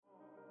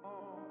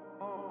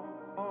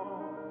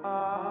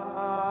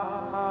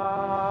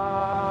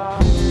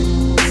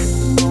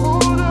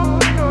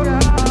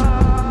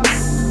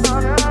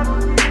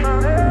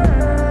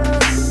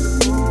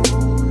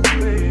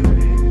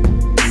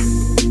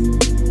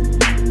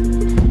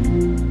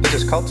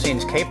Cult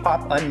Scene's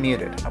K-Pop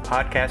Unmuted, a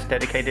podcast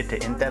dedicated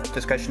to in-depth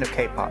discussion of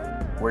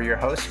K-pop. We're your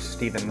hosts,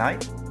 Stephen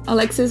Knight,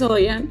 Alexis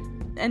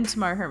Oloyan, and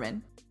Tamar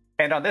Herman.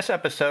 And on this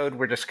episode,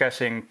 we're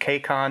discussing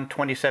KCON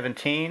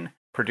 2017,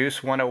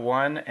 Produce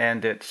 101,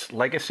 and its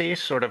legacy,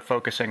 sort of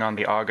focusing on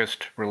the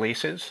August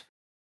releases.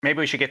 Maybe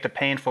we should get the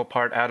painful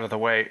part out of the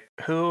way.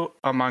 Who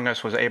among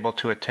us was able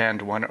to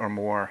attend one or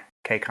more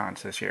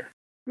KCONs this year?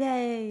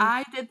 Yay.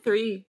 I did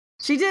 3.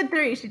 She did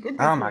 3.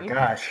 Oh my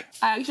gosh.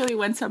 I actually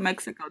went to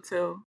Mexico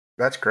too.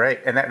 That's great.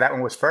 And that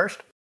one was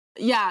first?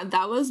 Yeah,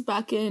 that was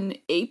back in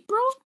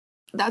April.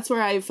 That's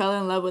where I fell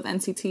in love with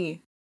NCT.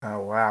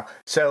 Oh, wow.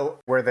 So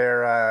were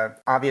there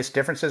obvious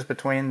differences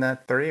between the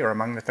three or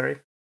among the three?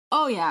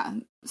 Oh, yeah.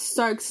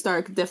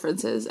 Stark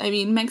differences. I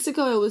mean,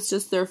 Mexico, it was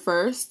just their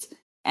first,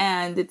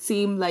 and it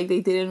seemed like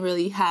they didn't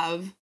really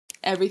have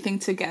everything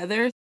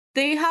together.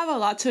 They have a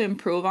lot to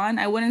improve on.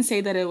 I wouldn't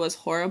say that it was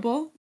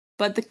horrible,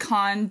 but the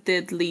con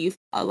did leave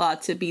a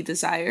lot to be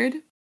desired.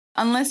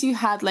 Unless you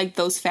had like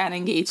those fan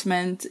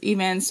engagement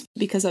events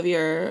because of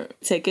your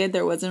ticket,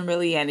 there wasn't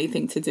really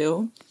anything to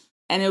do.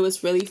 And it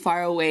was really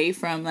far away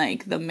from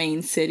like the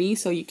main city,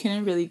 so you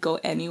couldn't really go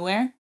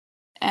anywhere.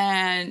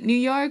 And New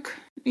York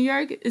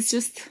is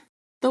just,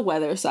 the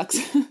weather sucks.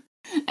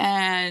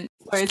 And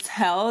where it's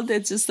held,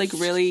 it's just like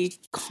really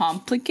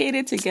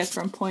complicated to get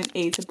from point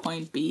A to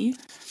point B.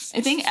 I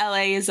think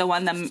LA is the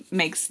one that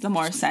makes the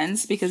more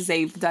sense because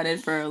they've done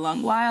it for a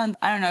long while. And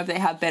I don't know if they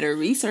have better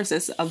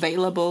resources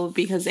available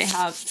because they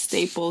have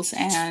Staples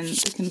and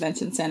the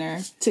convention center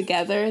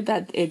together,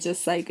 that it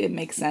just like, it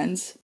makes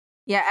sense.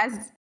 Yeah,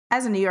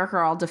 as a New Yorker,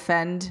 I'll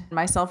defend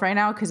myself right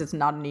now because it's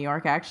not in New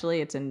York,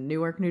 actually. It's in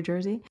Newark, New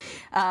Jersey.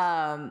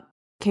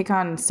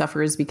 KCON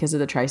suffers because of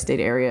the tri-state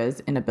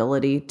area's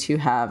inability to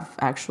have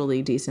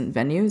actually decent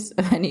venues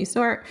of any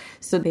sort.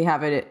 So they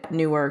have it at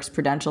Newark's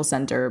Prudential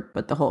Center,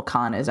 but the whole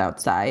con is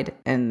outside.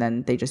 And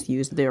then they just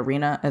use the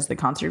arena as the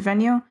concert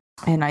venue.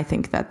 And I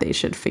think that they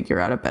should figure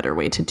out a better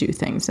way to do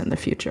things in the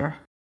future.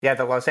 Yeah,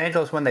 the Los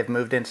Angeles one, they've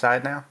moved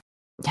inside now?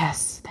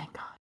 Yes, thank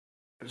God.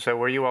 So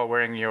were you all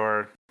wearing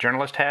your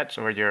journalist hats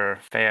or your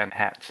fan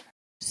hats?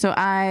 So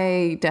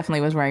I definitely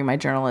was wearing my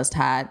journalist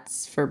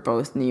hats for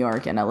both New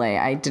York and LA.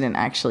 I didn't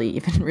actually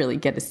even really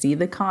get to see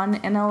the con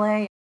in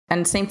LA.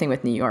 And same thing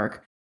with New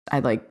York. I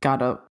got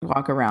to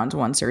walk around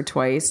once or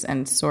twice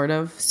and sort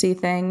of see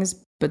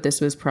things. But this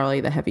was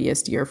probably the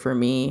heaviest year for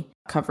me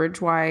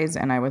coverage-wise,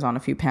 and I was on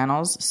a few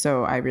panels.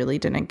 So I really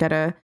didn't get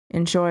to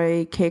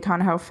enjoy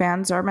KCON how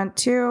fans are meant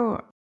to.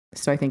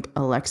 So I think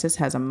Alexis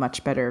has a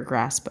much better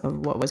grasp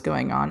of what was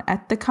going on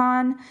at the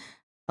con.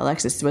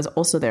 Alexis was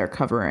also there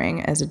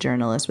covering as a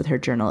journalist with her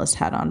journalist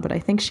hat on, but I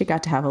think she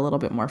got to have a little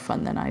bit more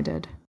fun than I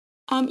did.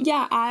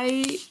 Yeah,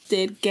 I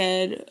did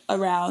get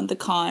around the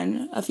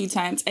con a few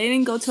times. I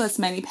didn't go to as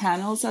many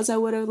panels as I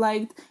would have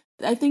liked.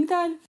 I think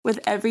that with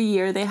every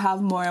year, they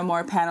have more and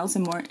more panels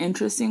and more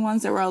interesting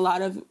ones. There were a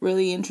lot of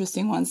really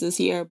interesting ones this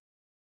year.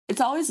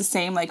 It's always the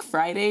same, like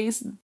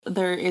Fridays,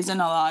 there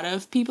isn't a lot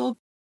of people.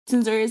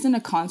 Since there isn't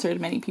a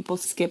concert, many people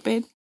skip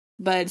it.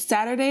 But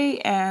Saturday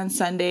and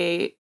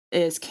Sunday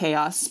is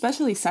chaos,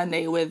 especially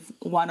Sunday with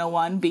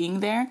 101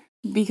 being there,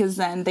 because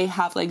then they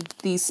have like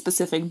these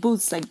specific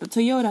booths like the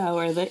Toyota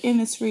or the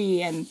Innisfree,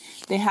 and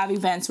they have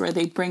events where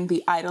they bring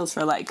the idols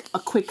for like a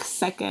quick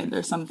second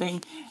or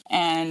something,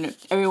 and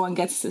everyone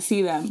gets to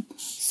see them.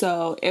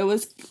 So it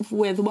was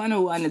with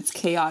 101, it's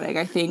chaotic.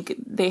 I think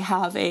they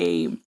have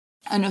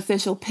an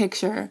official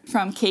picture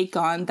from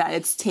KCON that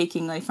it's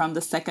taking like from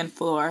the second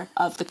floor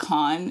of the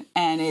con,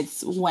 and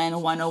it's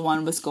when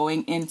 101 was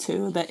going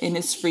into the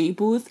Innisfree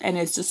booth, and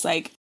it's just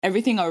like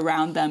everything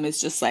around them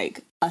is just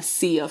like a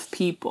sea of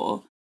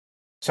people.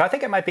 So I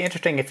think it might be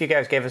interesting if you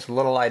guys gave us a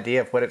little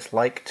idea of what it's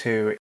like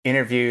to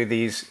interview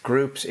these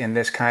groups in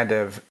this kind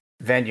of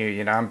venue.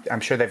 You know,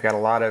 I'm sure they've got a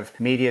lot of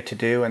media to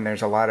do, and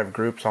there's a lot of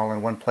groups all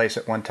in one place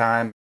at one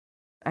time.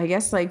 I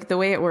guess the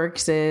way it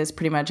works is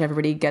pretty much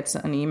everybody gets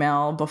an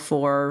email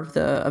before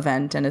the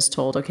event and is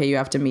told, okay, you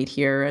have to meet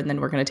here, and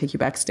then we're going to take you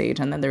backstage.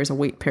 And then there's a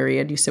wait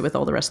period. You sit with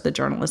all the rest of the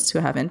journalists who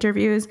have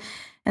interviews,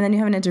 and then you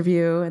have an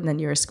interview, and then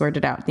you're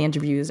escorted out. The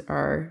interviews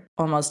are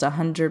almost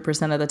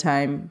 100% of the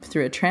time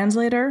through a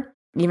translator.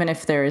 Even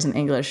if there is an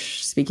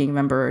English-speaking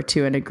member or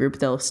two in a group,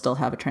 they'll still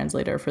have a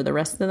translator for the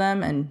rest of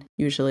them. And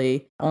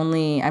usually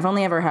I've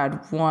only ever had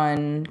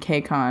one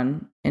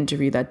KCON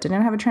interview that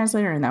didn't have a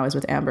translator, and that was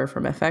with Amber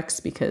from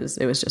FX because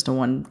it was just a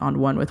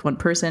one-on-one with one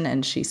person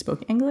and she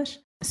spoke English.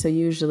 So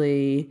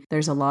usually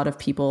there's a lot of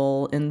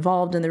people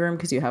involved in the room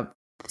because you have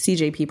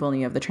CJ people and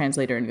you have the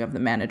translator and you have the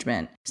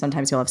management.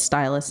 Sometimes you'll have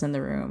stylists in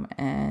the room,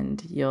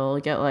 and you'll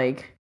get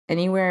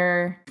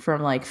anywhere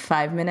from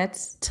 5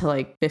 minutes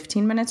to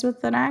 15 minutes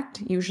with an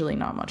act, usually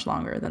not much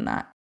longer than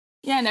that.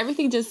 Yeah, and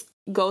everything just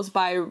goes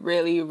by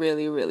really,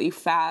 really, really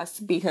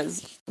fast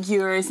because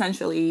you're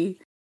essentially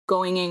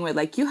going in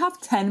with you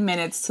have 10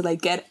 minutes to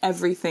get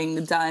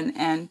everything done.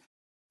 And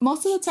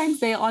most of the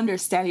times they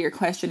understand your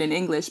question in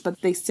English,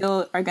 but they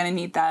still are going to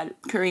need that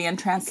Korean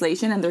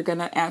translation, and they're going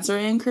to answer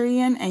in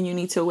Korean, and you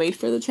need to wait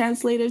for the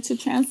translator to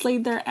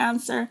translate their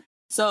answer.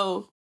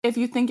 So if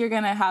you think you're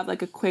going to have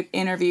like a quick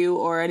interview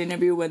or an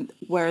interview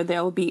where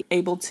they'll be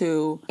able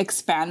to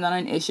expand on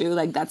an issue,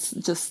 like that's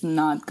just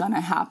not going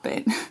to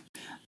happen.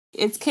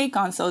 It's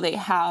KCON, so they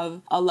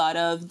have a lot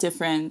of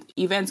different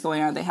events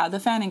going on. They have the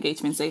fan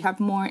engagements, they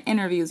have more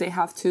interviews, they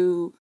have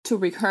to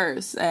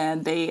rehearse,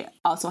 and they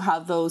also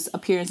have those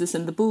appearances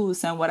in the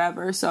booths and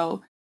whatever.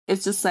 So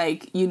it's just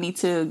like you need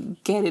to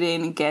get it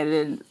in and get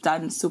it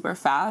done super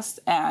fast.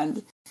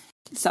 And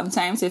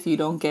sometimes if you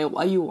don't get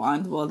what you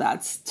want, well,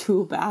 that's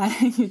too bad.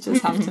 You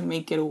just have to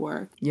make it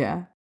work.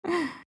 Yeah.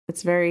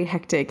 It's very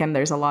hectic, and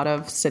there's a lot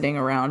of sitting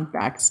around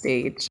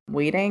backstage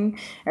waiting.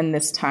 And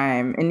this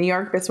time in New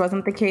York, this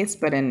wasn't the case,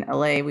 but in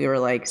LA, we were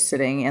like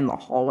sitting in the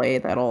hallway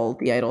that all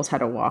the idols had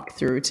to walk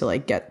through to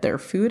like get their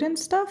food and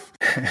stuff.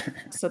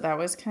 So that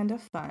was kind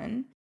of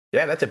fun.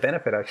 Yeah, that's a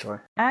benefit, actually.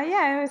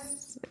 Yeah, it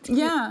was.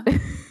 Yeah.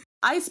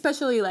 I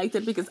especially liked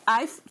it because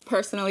I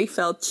personally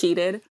felt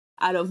cheated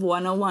out of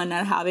 101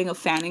 not having a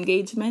fan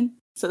engagement.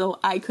 So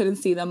I couldn't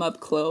see them up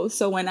close.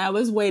 So when I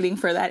was waiting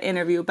for that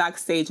interview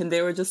backstage and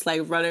they were just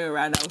like running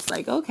around, I was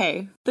like,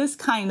 okay, this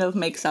kind of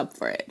makes up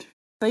for it.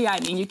 But yeah, I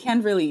mean, you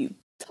can't really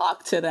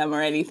talk to them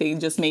or anything,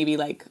 just maybe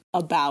like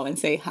a bow and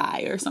say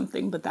hi or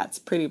something. But that's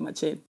pretty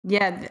much it.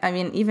 Yeah, I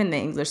mean, even the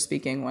English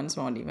speaking ones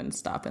won't even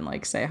stop and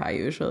like say hi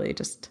usually.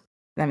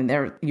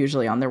 They're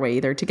usually on their way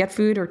either to get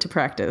food or to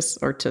practice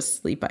or to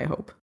sleep, I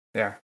hope.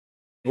 Yeah.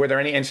 Were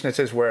there any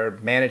instances where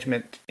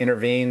management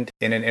intervened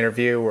in an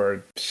interview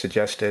or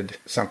suggested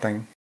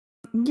something?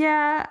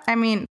 Yeah, I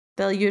mean,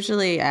 they'll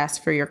usually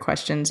ask for your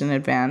questions in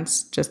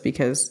advance just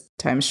because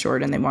time's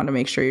short and they want to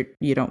make sure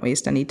you don't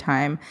waste any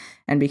time,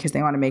 and because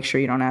they want to make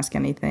sure you don't ask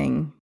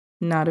anything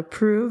not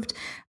approved.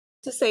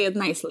 To say it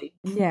nicely.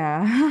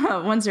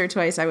 Yeah. Once or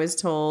twice I was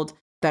told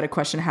that a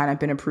question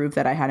hadn't been approved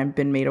that I hadn't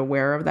been made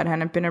aware of that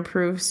hadn't been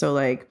approved. So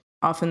like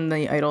often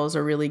the idols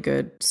are really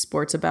good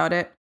sports about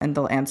it, and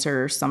they'll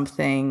answer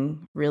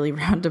something really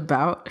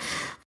roundabout.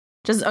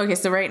 Okay,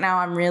 so right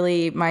now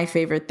my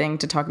favorite thing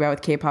to talk about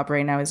with K-pop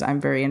right now is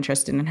I'm very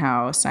interested in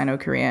how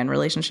Sino-Korean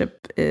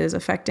relationship is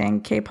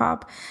affecting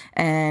K-pop.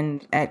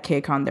 And at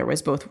KCON, there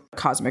was both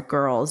Cosmic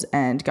Girls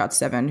and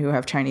GOT7 who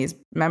have Chinese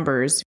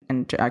members,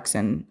 and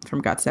Jackson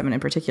from GOT7 in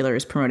particular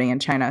is promoting in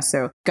China.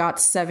 So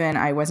GOT7,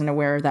 I wasn't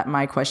aware that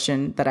my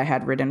question that I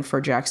had written for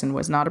Jackson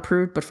was not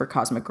approved, but for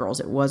Cosmic Girls,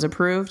 it was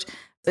approved.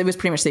 It was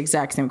pretty much the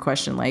exact same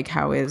question, like,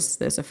 how is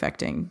this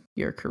affecting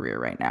your career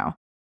right now?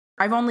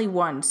 I've only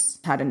once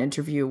had an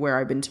interview where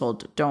I've been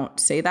told, don't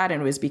say that.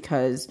 And it was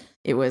because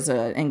it was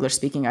an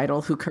English-speaking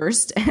idol who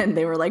cursed. And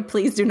they were like,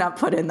 please do not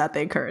put in that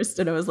they cursed.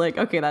 And I was like,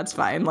 okay, that's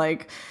fine.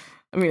 Like,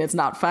 I mean, it's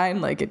not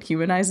fine. Like, it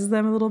humanizes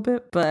them a little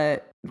bit.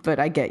 But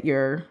I get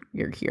you're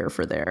here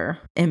for their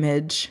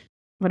image.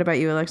 What about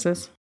you,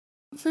 Alexis?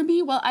 For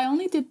me, well, I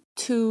only did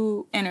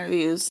 2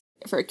 interviews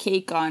for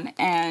KCON.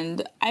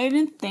 And I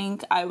didn't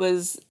think I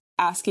was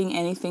asking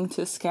anything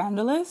too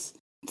scandalous.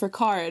 For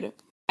KARD,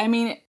 I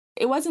mean,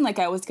 it wasn't like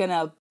I was going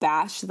to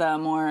bash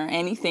them or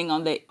anything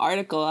on the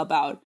article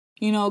about,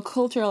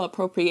 cultural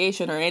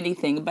appropriation or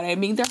anything. But I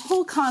mean, their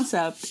whole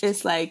concept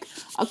is like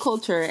a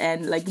culture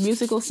and like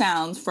musical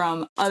sounds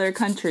from other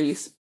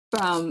countries,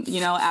 from,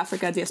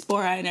 Africa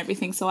diaspora and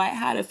everything. So I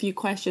had a few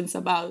questions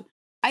about,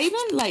 I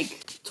even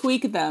like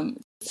tweaked them.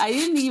 I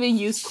didn't even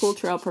use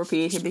cultural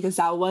appropriation because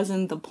that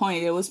wasn't the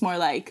point. It was more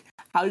like,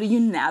 how do you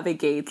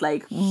navigate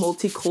like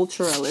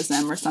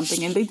multiculturalism or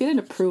something? And they didn't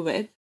approve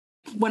it.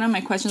 One of my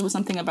questions was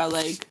something about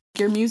like,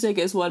 your music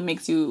is what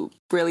makes you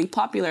really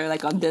popular,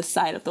 like on this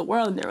side of the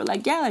world. And they were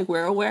like, yeah, like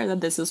we're aware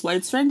that this is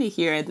what's trendy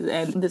here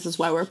and this is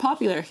why we're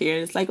popular here.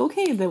 And it's like,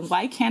 okay, then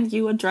why can't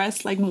you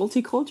address like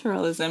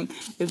multiculturalism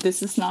if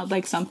this is not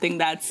like something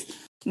that's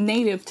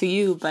native to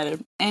you? But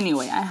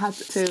anyway, I had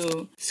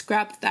to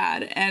scrap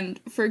that. And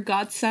for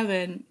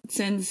GOT7,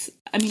 since,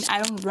 I mean,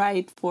 I don't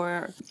write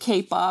for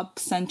K-pop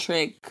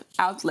centric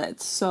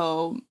outlets,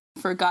 so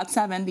for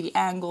GOT7, the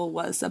angle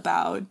was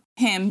about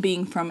him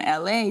being from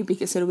LA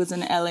because it was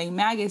an LA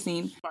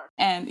magazine.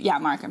 And yeah,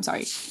 Mark, I'm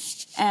sorry.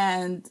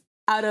 And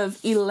out of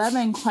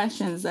 11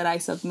 questions that I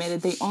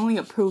submitted, they only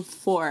approved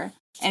 4.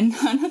 And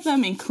none of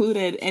them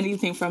included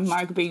anything from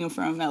Mark being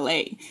from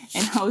LA.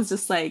 And I was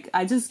just like,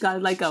 I just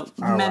got like a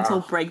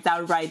mental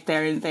breakdown right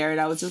there and there. And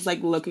I was just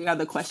like looking at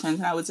the questions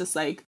and I was just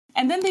like,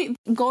 and then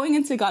going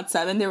into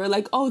GOT7, they were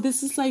like, oh,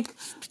 this is like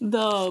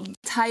the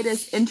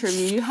tightest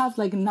interview. You have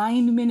like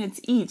 9 minutes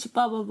each,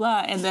 blah, blah,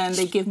 blah. And then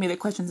they give me the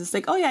questions. It's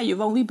like, oh yeah,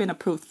 you've only been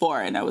approved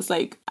 4. And I was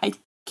like, I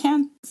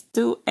can't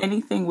do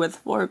anything with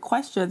 4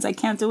 questions. I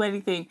can't do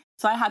anything.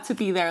 So I had to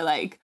be there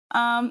like,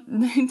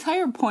 the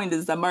entire point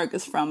is that Mark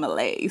is from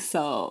LA.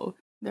 So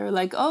they were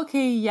like,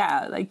 okay,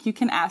 yeah, like you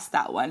can ask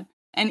that one.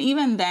 And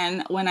even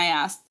then, when I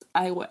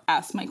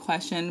asked my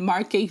question,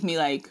 Mark gave me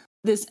like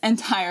this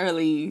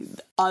entirely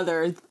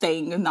other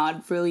thing,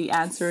 not really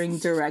answering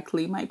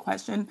directly my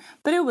question.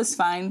 But it was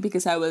fine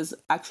because I was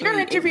actually... Your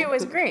interview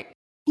was great.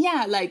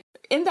 Yeah, like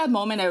in that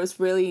moment, I was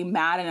really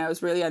mad and I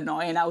was really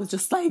annoyed. And I was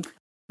just like,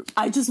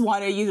 I just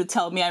wanted you to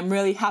tell me I'm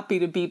really happy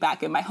to be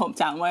back in my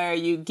hometown. Why are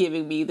you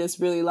giving me this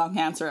really long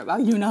answer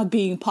about you not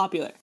being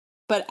popular?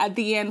 But at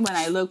the end,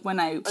 when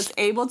I was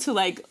able to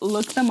like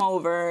look them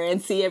over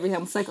and see everything, I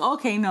was like,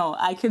 okay, no,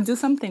 I can do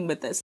something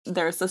with this.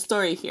 There's a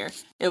story here.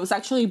 It was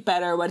actually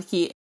better what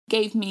he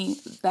gave me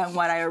than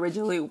what I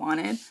originally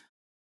wanted.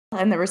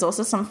 And there was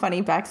also some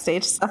funny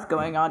backstage stuff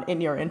going on in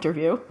your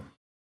interview.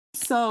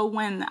 So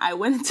when I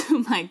went into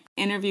my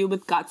interview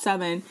with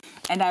GOT7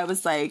 and I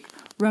was like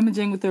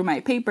rummaging through my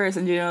papers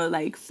and,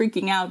 like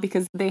freaking out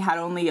because they had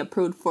only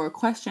approved 4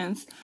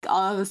 questions,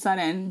 all of a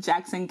sudden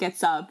Jackson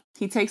gets up,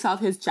 he takes off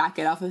his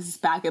jacket off of his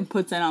back and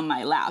puts it on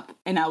my lap.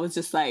 And I was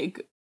just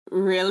like,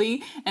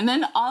 really? And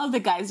then all of the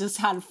guys just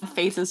had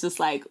faces just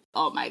like,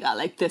 oh my God,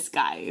 like this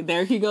guy,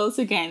 there he goes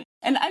again.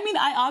 And I mean,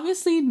 I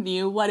obviously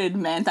knew what it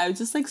meant. I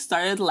just like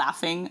started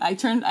laughing.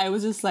 I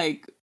was just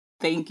like,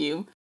 thank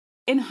you.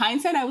 In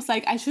hindsight, I was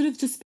like, I should have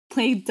just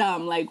played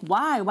dumb. Like,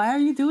 why? Why are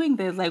you doing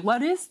this? Like,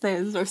 what is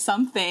this? Or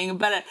something.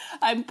 But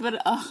I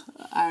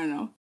don't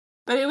know.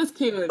 But it was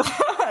cute.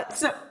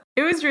 So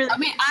it was really. I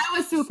mean, I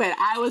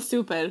was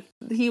stupid.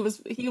 He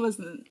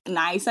was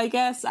nice, I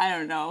guess. I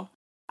don't know.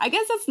 I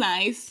guess that's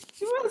nice.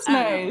 It was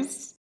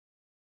nice.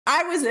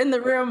 I was in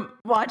the room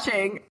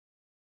watching.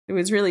 It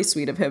was really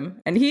sweet of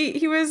him. And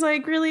he was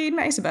like really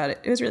nice about it.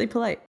 It was really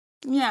polite.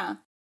 Yeah.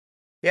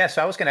 Yeah,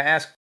 so I was going to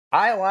ask,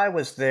 IOI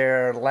was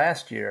there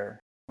last year,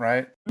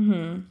 right?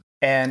 Mm-hmm.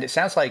 And it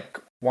sounds like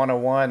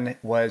 101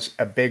 was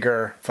a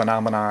bigger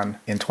phenomenon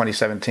in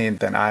 2017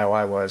 than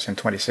IOI was in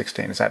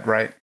 2016. Is that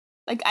right?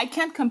 Like, I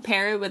can't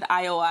compare it with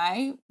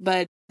IOI,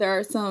 but there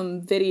are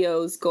some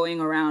videos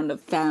going around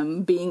of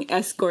them being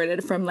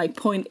escorted from like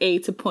point A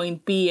to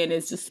point B, and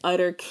it's just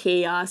utter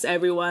chaos.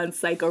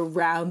 Everyone's like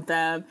around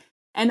them.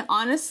 And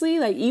honestly,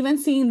 like even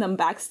seeing them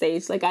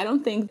backstage, like I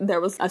don't think there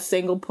was a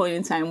single point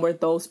in time where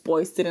those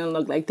boys didn't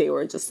look like they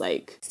were just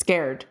like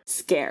scared.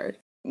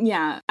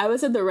 Yeah, I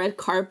was at the red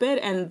carpet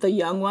and the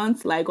young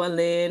ones, like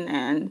Lin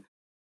and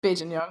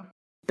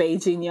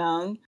Beijing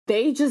Young,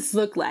 they just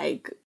look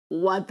like,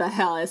 what the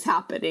hell is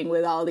happening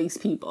with all these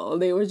people?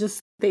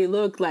 They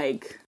look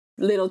like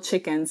little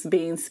chickens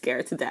being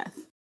scared to death.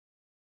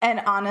 And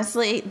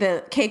honestly,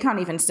 the KCON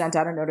even sent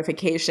out a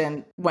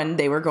notification when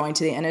they were going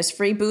to the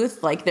Innisfree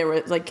booth. Like there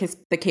were like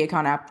the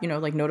KCON app,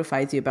 like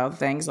notifies you about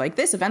things like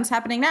this event's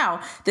happening now.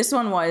 This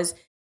one was,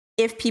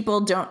 if people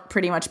don't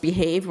pretty much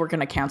behave, we're going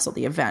to cancel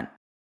the event.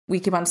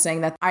 We keep on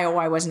saying that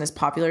IOI wasn't as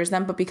popular as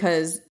them, but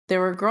because they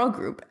were a girl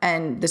group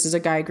and this is a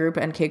guy group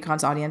and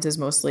KCON's audience is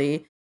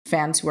mostly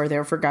fans who are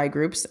there for guy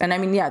groups. And I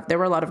mean, yeah, there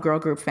were a lot of girl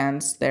group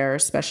fans there,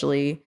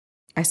 especially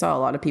I saw a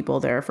lot of people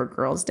there for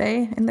Girls'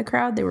 Day in the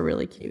crowd. They were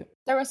really cute.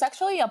 There was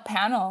actually a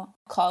panel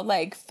called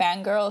like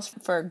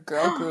Fangirls for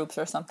Girl Groups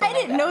or something. I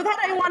didn't know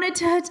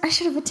that. I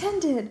should have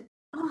attended.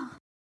 Oh,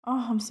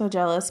 I'm so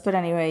jealous. But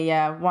anyway,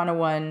 yeah,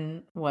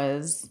 101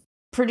 was...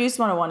 Produce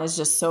 101 is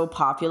just so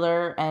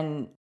popular.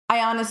 And I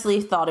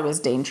honestly thought it was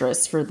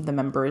dangerous for the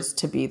members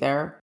to be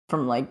there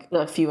from like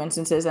the few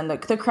instances. And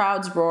the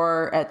crowd's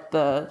roar at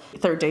the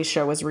third day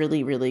show was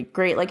really, really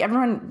great. Like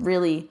everyone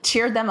really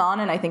cheered them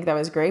on. And I think that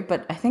was great.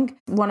 But I think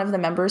one of the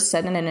members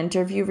said in an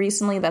interview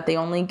recently that they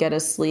only get to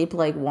sleep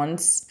like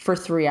once for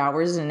 3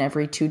 hours in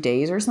every 2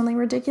 days or something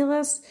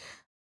ridiculous.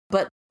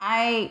 But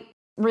I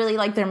really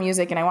like their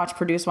music and I watch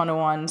Produce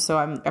 101. So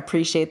I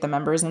appreciate the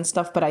members and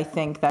stuff. But I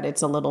think that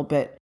it's a little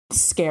bit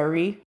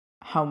scary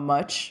how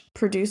much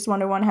Produce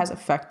 101 has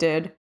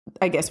affected,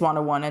 I guess,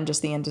 101 and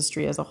just the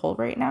industry as a whole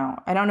right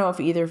now. I don't know if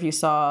either of you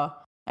saw,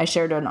 I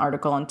shared an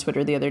article on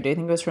Twitter the other day, I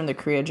think it was from the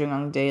Korea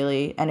Jungong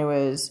Daily, and it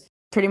was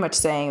pretty much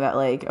saying that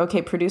like,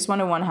 okay, Produce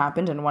 101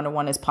 happened and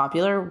 101 is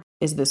popular.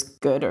 Is this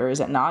good or is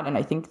it not? And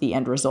I think the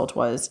end result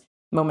was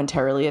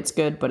momentarily it's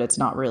good, but it's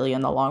not really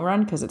in the long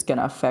run because it's going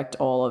to affect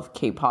all of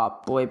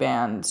K-pop boy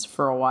bands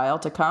for a while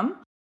to come.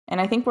 And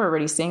I think we're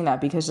already seeing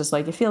that because just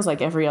like it feels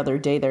like every other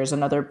day there's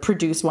another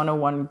Produce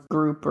 101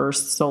 group or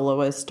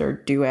soloist or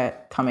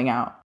duet coming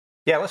out.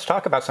 Yeah, let's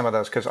talk about some of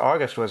those because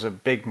August was a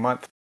big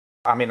month.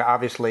 I mean,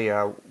 obviously,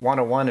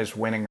 101 is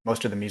winning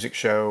most of the music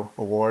show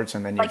awards,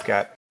 and then you've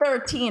got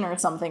 13 or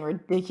something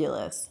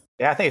ridiculous.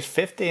 Yeah, I think it's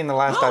 50 in the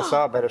last I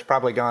saw, but it's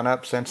probably gone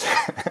up since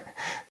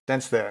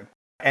then.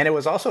 And it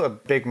was also a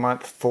big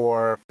month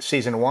for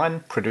season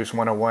 1 Produce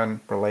 101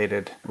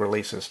 related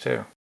releases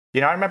too.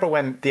 I remember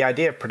when the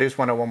idea of Produce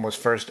 101 was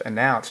first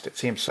announced, it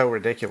seemed so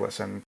ridiculous.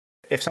 And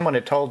if someone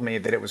had told me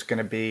that it was going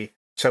to be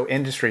so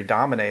industry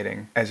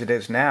dominating as it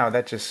is now,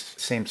 that just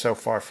seemed so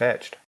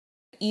far-fetched.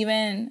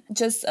 Even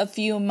just a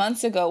few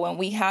months ago when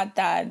we had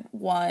that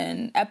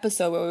one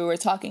episode where we were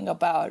talking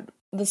about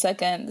the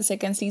second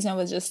season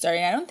was just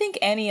starting, I don't think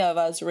any of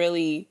us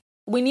really,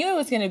 we knew it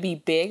was going to be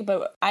big,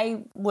 but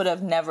I would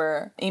have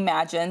never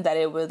imagined that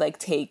it would like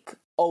take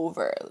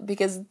over,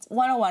 because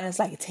 101 is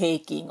like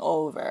taking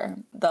over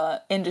the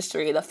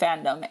industry, the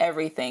fandom,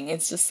 everything.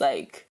 It's just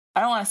like,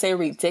 I don't want to say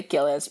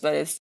ridiculous, but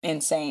it's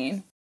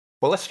insane.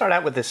 Well, let's start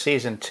out with the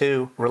season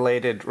 2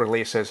 related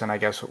releases, and I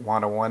guess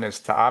 101 is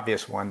the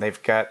obvious one.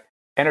 They've got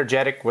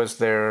Energetic was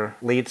their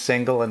lead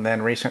single, and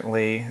then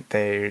recently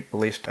they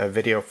released a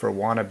video for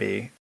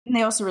Wannabe. And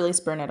they also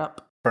released Burn It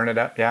Up. Burn It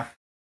Up, yeah.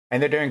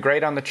 And they're doing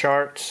great on the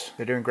charts.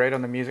 They're doing great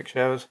on the music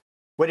shows.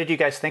 What did you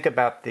guys think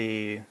about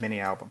the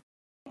mini album?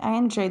 I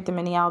enjoyed the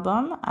mini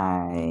album.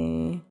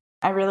 I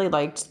really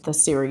liked the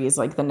series,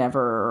 like the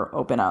Never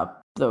Open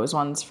Up, those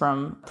ones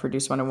from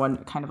Produce 101,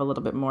 kind of a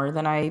little bit more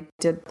than I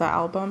did the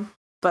album.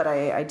 But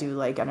I do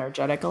like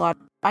Energetic a lot.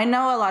 I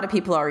know a lot of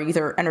people are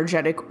either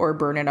Energetic or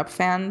Burn It Up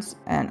fans,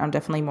 and I'm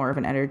definitely more of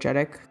an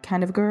Energetic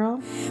kind of girl.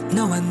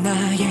 너와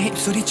나의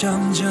입술이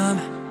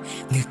점점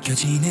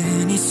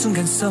느껴지는 이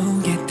순간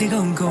속에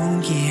뜨거운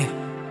공기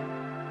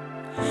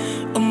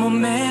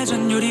온몸에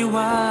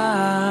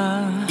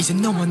전율이와 이제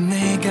너와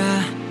내가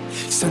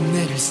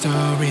써내릴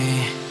story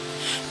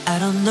I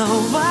don't know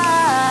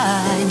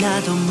why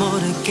나도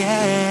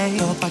모르게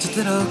또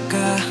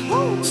빠져들어가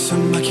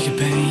숨 막히게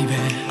baby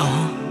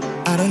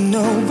I don't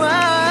know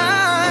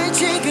why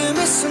지금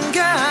이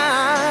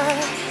순간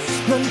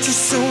멈출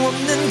수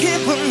없는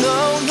기분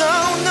no no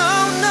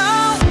no no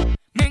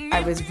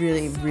I was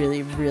really,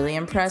 really, really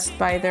impressed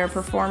by their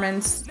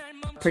performance,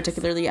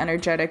 particularly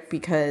Energetic,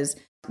 because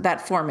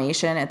that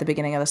formation at the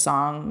beginning of the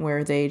song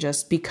where they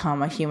just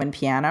become a human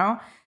piano,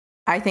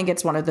 I think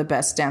it's one of the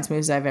best dance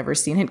moves I've ever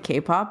seen in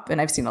K-pop,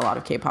 and I've seen a lot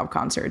of K-pop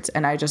concerts,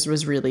 and I just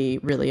was really,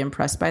 really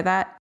impressed by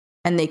that.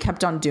 And they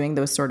kept on doing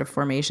those sort of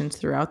formations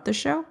throughout the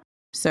show.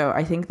 So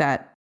I think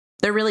that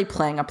they're really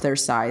playing up their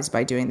size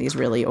by doing these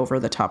really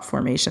over-the-top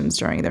formations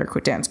during their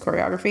dance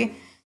choreography.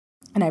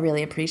 And I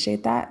really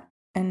appreciate that.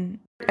 And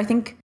I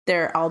think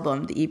their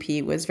album, the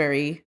EP, was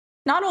very,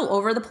 not all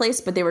over the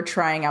place, but they were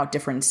trying out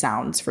different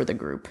sounds for the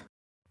group.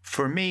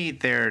 For me,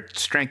 their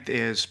strength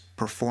is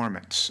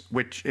performance,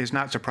 which is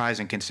not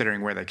surprising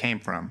considering where they came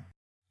from.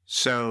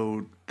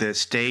 So the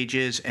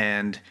stages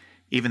and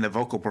even the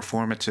vocal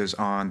performances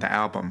on the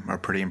album are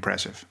pretty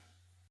impressive.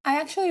 I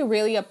actually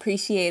really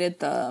appreciated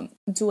the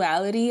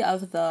duality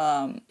of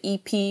the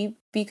EP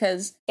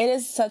because it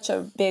is such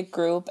a big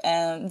group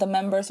and the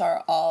members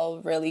are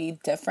all really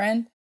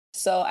different.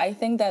 So I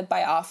think that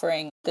by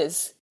offering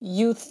this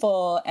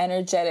youthful,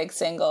 energetic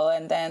single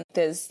and then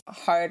this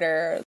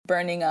harder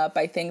Burning Up,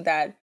 I think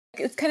that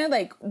it's kind of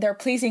like they're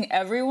pleasing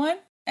everyone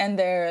and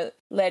they're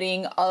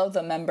letting all of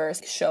the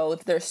members show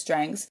their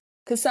strengths.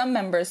 Because some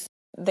members,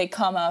 they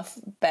come off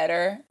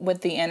better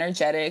with the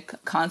energetic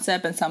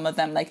concept and some of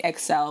them like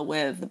excel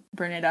with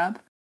Burn It Up.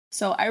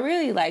 So I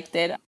really liked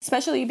it,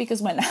 especially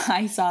because when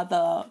I saw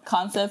the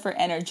concept for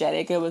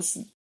Energetic, it was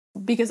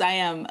because I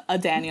am a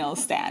Daniel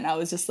stan. I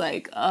was just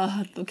like,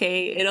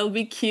 okay, it'll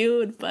be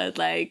cute, but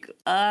like,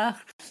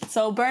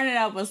 So Burn It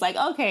Up was like,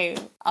 okay,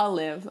 I'll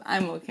live.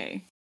 I'm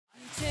okay.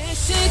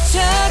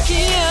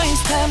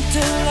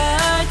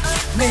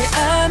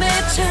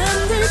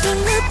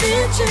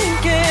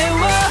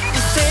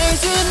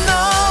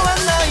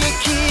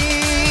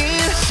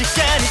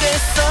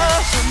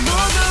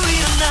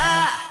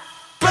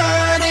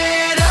 Burn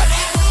it up.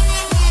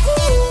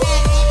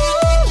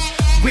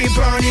 We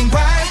burning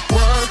bright.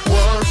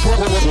 Burn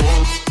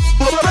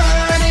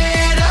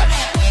it up.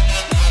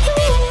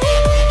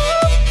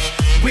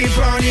 We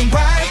burning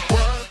bright.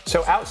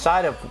 So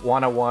outside of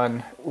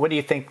 101, what do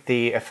you think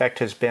the effect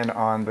has been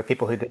on the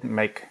people who didn't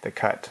make the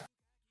cut?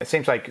 It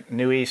seems like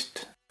New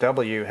East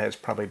W has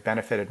probably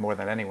benefited more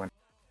than anyone.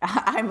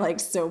 I'm like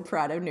so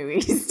proud of New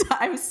East.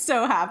 I'm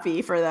so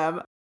happy for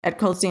them. At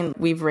Coldstein,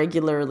 we've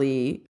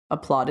regularly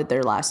applauded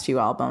their last few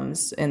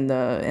albums in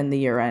the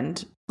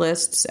year-end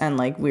lists, and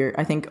like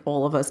I think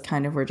all of us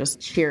kind of were just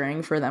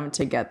cheering for them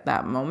to get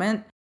that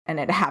moment, and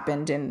it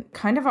happened in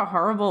kind of a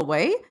horrible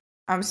way.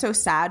 I'm so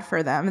sad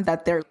for them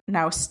that they're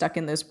now stuck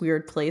in this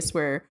weird place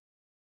where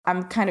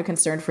I'm kind of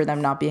concerned for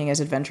them not being as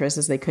adventurous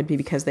as they could be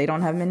because they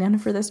don't have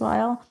Minhyun for this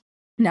while,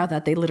 now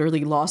that they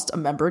literally lost a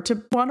member to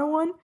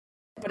 101.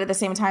 But at the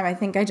same time, I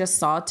think I just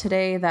saw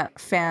today that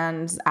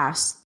fans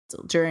asked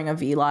during a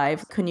V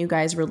Live, can you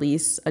guys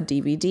release a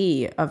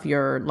DVD of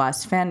your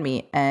last fan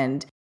meet?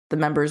 And the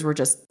members were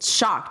just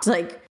shocked.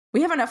 Like,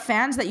 we have enough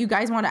fans that you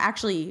guys want to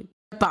actually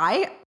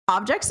buy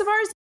objects of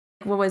ours?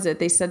 What was it?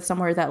 They said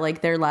somewhere that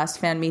like their last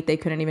fan meet, they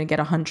couldn't even get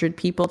 100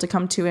 people to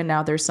come to, and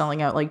now they're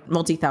selling out like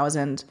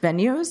multi-thousand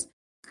venues.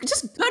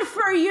 Just good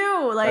for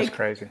you. Like, that's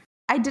crazy.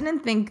 I didn't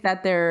think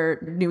that their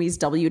New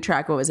East W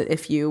track, what was it,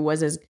 If You,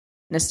 was as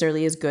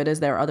necessarily as good as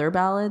their other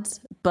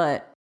ballads,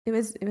 but it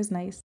was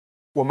nice.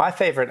 Well, my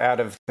favorite out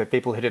of the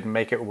people who didn't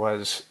make it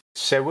was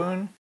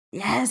Sehun.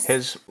 Yes.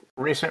 His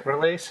recent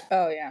release.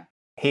 Oh, yeah.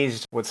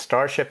 He's with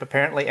Starship,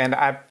 apparently, and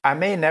I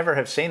may never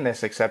have seen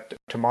this, except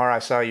tomorrow I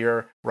saw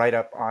your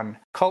write-up on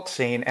Cult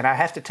Scene, and I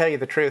have to tell you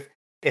the truth,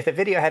 if the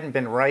video hadn't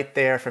been right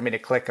there for me to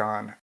click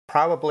on,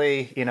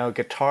 probably,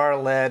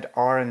 guitar-led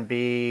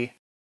R&B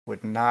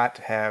would not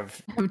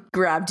have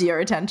grabbed your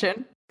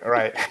attention.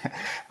 Right.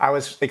 I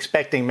was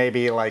expecting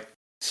maybe like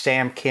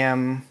Sam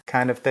Kim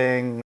kind of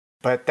thing,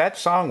 but that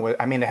song was,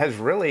 it has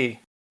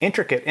really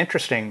intricate,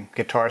 interesting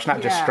guitar. It's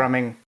not just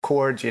strumming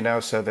chords,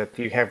 so that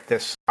you have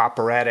this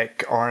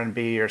operatic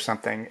R&B or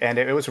something. And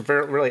it was a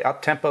really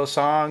up-tempo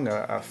song,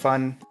 a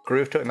fun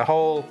groove to it. And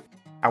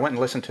I went and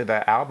listened to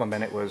the album,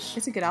 and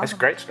it's a good album. It's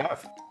great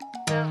stuff.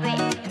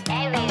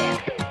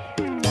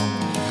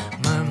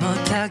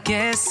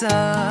 못하겠어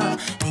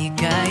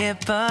네가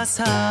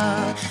예뻐서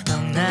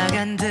넌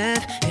나간 듯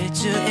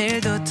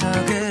일주일도 더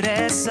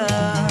그랬어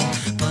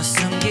못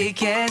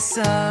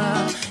숨기겠어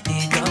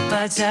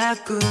이것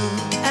자꾸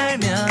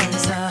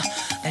알면서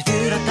날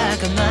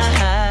들었다가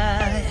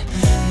놔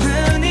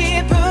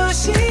눈이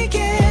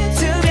부시게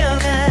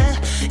투명한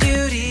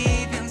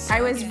유리병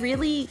I was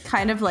really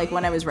kind of like,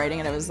 when I was writing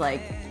it, I was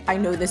like, I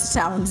know this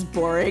sounds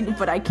boring,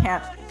 but I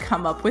can't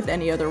come up with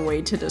any other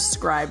way to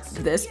describe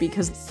this,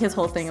 because his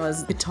whole thing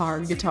was guitar,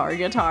 guitar,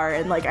 guitar,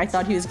 and like I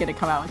thought he was going to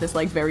come out with this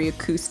like very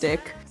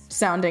acoustic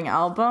sounding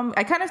album.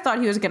 I kind of thought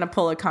he was going to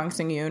pull a Kang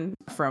Seung-yoon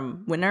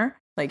from Winner,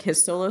 like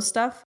his solo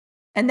stuff,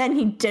 and then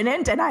he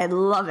didn't, and I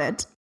love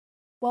it.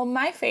 Well,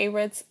 my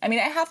favorites, I mean,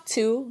 I have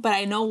two, but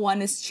I know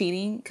one is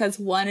cheating because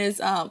one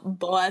is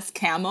Boa's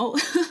Camo,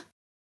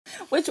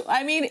 which,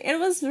 I mean, it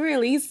was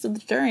released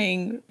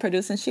during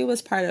Produce and she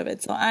was part of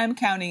it, so I'm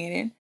counting it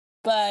in.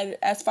 But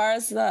as far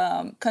as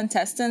the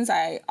contestants,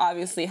 I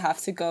obviously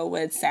have to go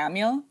with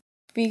Samuel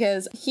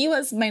because he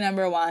was my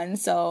number one.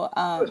 So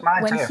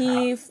when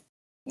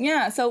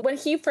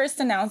he first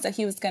announced that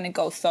he was going to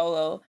go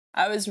solo,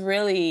 I was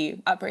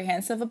really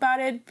apprehensive about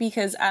it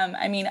because,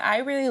 I mean, I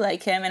really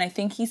like him and I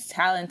think he's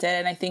talented.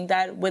 And I think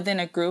that within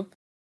a group,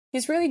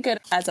 he's really good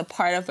as a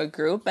part of a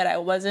group, but I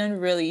wasn't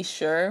really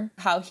sure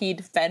how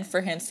he'd fend for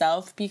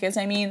himself because,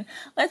 I mean,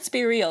 let's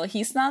be real,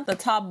 he's not the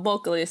top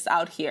vocalist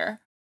out here.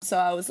 So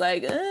I was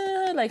like,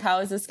 how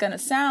is this going to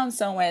sound?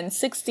 So when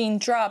 16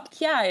 dropped,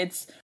 yeah,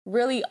 it's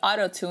really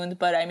auto-tuned,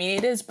 but I mean,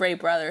 it is Bray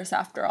Brothers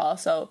after all.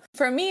 So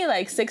for me,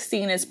 like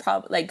 16 is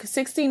probably like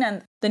 16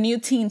 and the new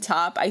Teen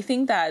Top. I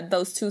think that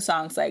those two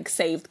songs like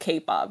saved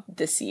K-pop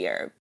this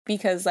year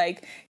because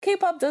like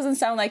K-pop doesn't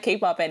sound like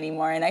K-pop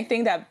anymore. And I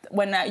think that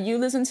when you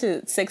listen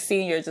to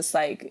 16, you're just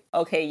like,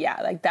 okay,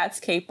 yeah, like that's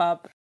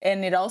K-pop.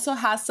 And it also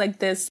has like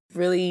this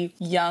really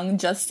young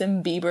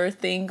Justin Bieber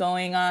thing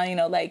going on, you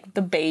know, like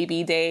the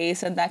baby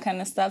days and that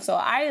kind of stuff. So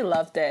I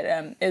loved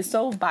it. It's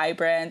so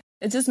vibrant.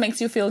 It just makes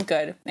you feel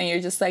good. And you're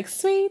just like,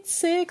 sweet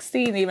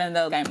 16, even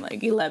though I'm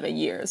like 11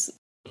 years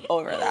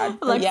over that.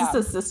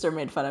 Alexis' sister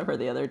made fun of her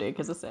the other day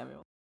because of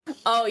Samuel.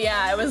 Oh,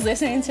 yeah. I was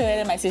listening to it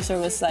and my sister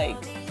was like,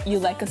 you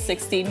like a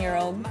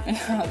 16-year-old? And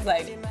I was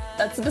like,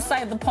 that's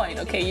beside the point,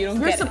 okay? You don't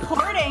get it. You're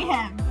supporting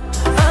him.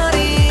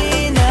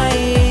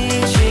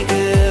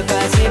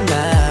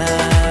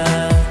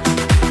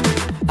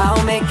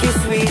 I'll make you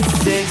sweet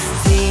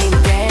 16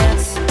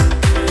 dance,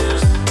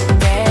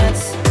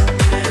 dance,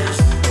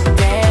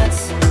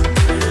 dance.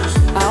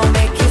 I'll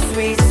make you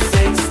sweet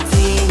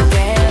 16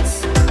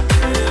 dance,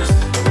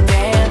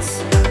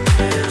 dance,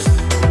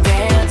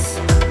 dance.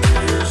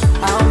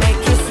 I'll make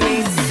you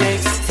sweet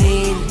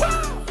 16.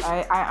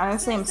 I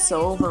honestly am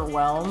so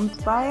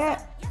overwhelmed by it.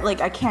 Like,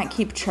 I can't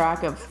keep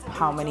track of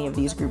how many of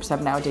these groups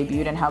have now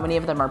debuted and how many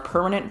of them are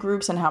permanent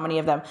groups and how many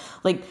of them,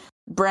 like,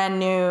 Brand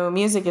New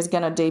Music is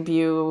going to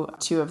debut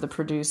two of the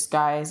Produce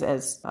guys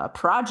as a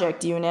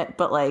project unit,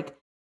 but, like,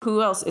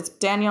 who else? It's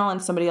Daniel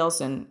and somebody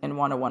else in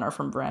 101 are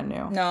from Brand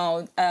New.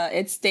 No,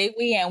 it's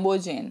Daewoo and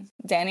Woojin.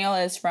 Daniel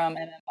is from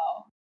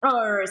MMO.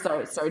 Oh,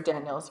 sorry,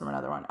 Daniel is from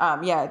another one.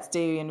 Yeah, it's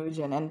Daewoo and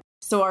Woojin. And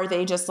so are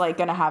they just, like,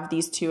 going to have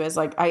these two as,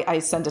 like, I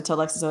sent it to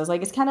Alexis, I was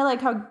like, it's kind of like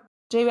how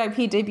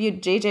JYP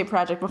debuted JJ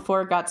Project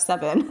before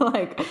GOT7.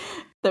 Like,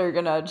 they're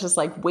gonna just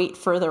like wait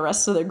for the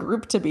rest of the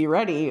group to be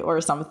ready or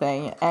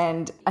something.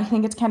 And I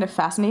think it's kind of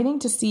fascinating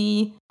to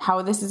see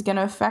how this is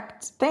gonna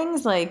affect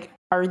things. Like,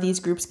 are these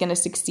groups gonna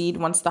succeed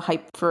once the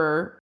hype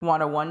for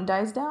 101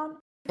 dies down?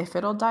 If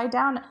it'll die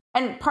down?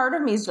 And part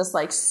of me is just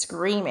like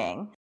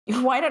screaming,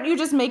 why don't you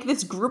just make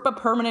this group a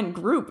permanent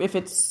group if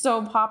it's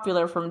so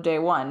popular from day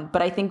one?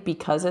 But I think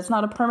because it's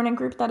not a permanent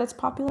group that it's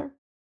popular.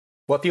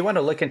 Well, if you want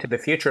to look into the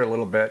future a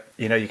little bit,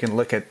 you know, you can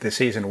look at the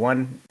season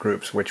 1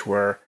 groups, which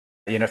were,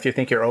 you know, if you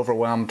think you're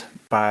overwhelmed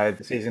by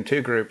the season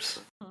 2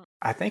 groups,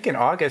 I think in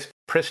August,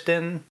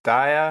 Pristin,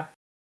 Daya,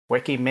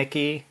 Weki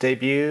Mickey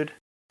debuted.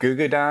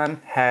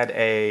 Gugudan had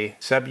a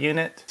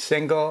subunit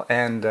single,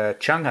 and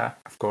Chungha,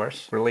 of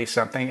course, released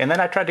something. And then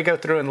I tried to go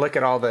through and look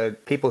at all the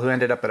people who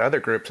ended up at other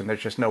groups, and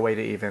there's just no way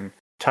to even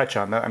touch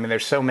on them. I mean,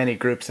 there's so many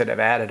groups that have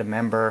added a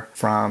member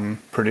from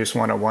Produce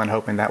 101,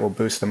 hoping that will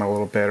boost them a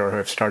little bit, or who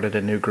have started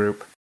a new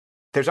group.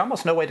 There's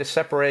almost no way to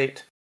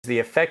separate the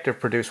effect of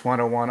Produce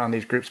 101 on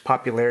these groups'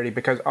 popularity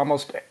because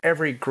almost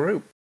every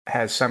group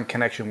has some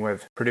connection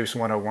with Produce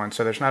 101,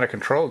 so there's not a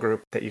control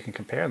group that you can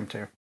compare them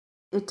to.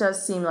 It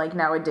does seem like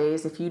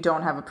nowadays, if you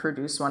don't have a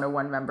Produce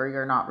 101 member,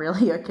 you're not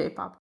really a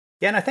K-pop.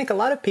 Yeah, and I think a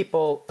lot of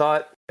people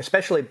thought,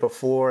 especially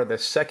before the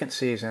second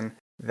season,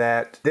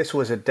 that this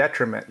was a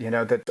detriment, you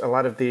know, that a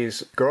lot of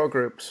these girl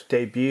groups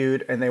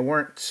debuted and they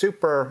weren't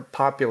super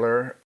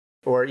popular,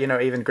 or, you know,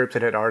 even groups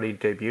that had already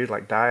debuted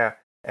like Daya.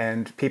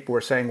 And people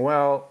were saying,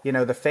 well, you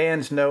know, the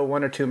fans know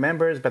one or two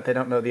members, but they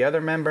don't know the other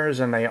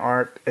members and they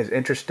aren't as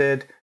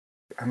interested.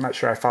 I'm not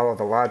sure I follow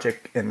the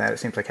logic in that. It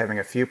seems like having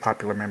a few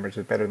popular members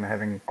is better than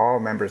having all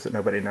members that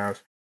nobody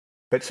knows.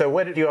 But so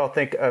what did you all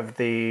think of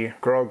the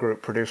girl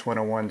group Produce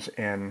 101s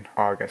in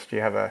August? Do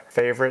you have a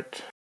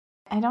favorite?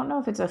 I don't know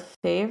if it's a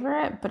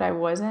favorite, but I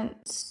wasn't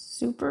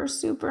super,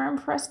 super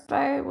impressed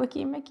by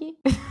Wiki Mickey.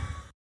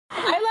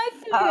 I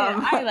liked it.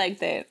 I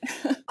liked it.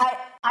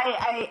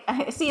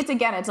 I see.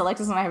 It's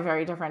Alexis and I have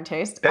very different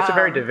tastes. That's a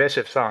very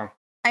divisive song.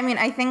 I mean,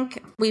 I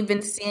think we've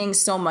been seeing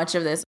so much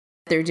of this.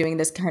 They're doing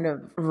this kind of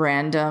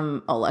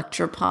random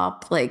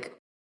electropop. Like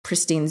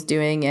Pristine's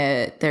doing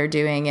it. They're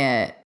doing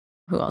it.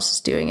 Who else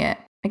is doing it?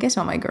 I guess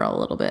Oh My Girl a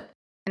little bit.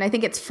 And I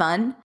think it's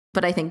fun,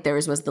 but I think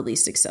theirs was the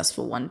least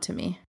successful one to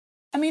me.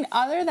 I mean,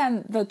 other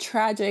than the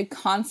tragic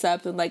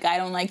concept of like, I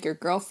don't like your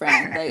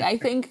girlfriend, like I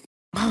think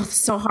oh, it's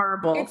so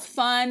horrible. It's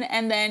fun.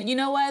 And then, you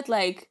know what?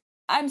 Like,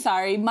 I'm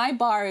sorry, my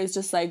bar is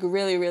just like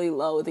really, really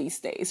low these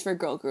days for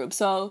girl groups.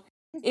 So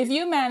if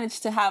you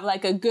manage to have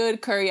like a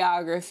good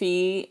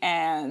choreography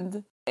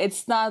and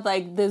it's not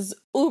like this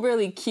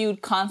uberly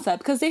cute concept,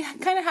 because they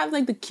kind of have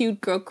like the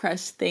cute girl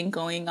crush thing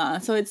going on.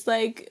 So it's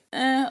like,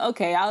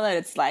 okay, I'll let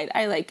it slide.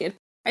 I like it.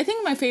 I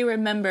think my favorite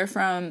member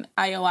from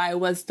IOI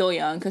was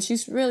Do-young, because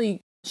she's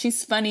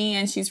funny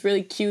and she's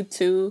really cute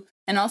too.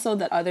 And also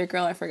that other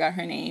girl, I forgot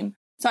her name.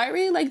 So I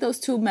really like those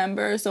two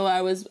members. So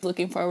I was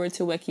looking forward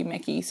to Weki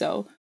Meki.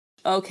 So,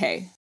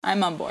 okay,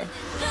 I'm on board.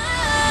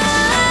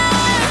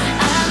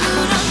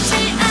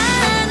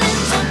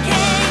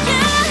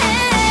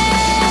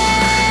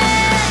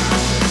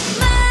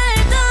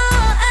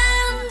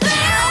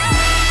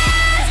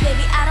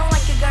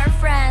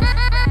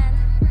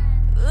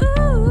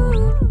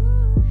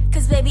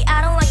 Baby,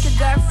 I don't like your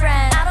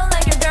girlfriend. I don't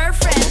like your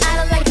girlfriend. I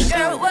don't like your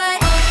girl.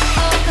 What?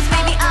 Cause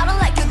baby, I don't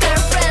like your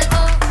girlfriend.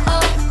 I don't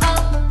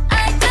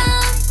like your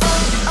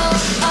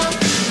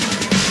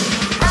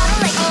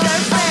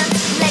girlfriend.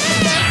 Like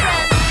your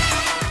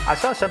girlfriend. I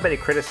saw somebody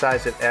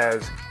criticize it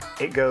as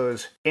it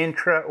goes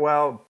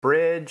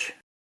bridge,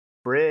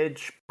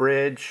 bridge.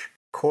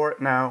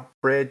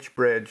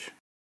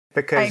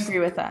 Because I agree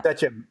with that.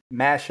 Such a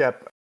mashup.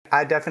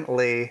 I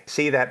definitely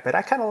see that, but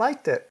I kind of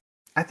liked it.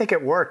 I think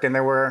it worked, and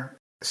there were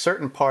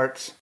certain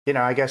parts,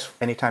 I guess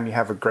anytime you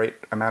have a great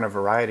amount of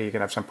variety, you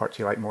can have some parts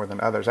you like more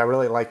than others. I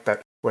really liked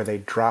that where they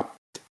dropped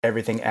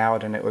everything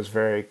out and it was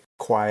very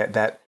quiet,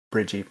 that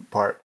bridgy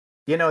part.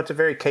 It's a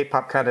very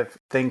K-pop kind of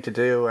thing to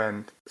do,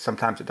 and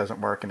sometimes it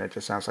doesn't work and it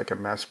just sounds like a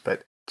mess.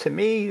 But to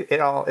me, it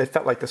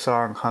felt like the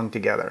song hung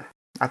together.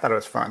 I thought it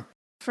was fun.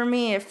 For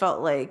me, it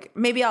felt like,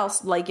 maybe I'll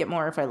like it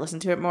more if I listen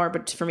to it more,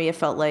 but for me, it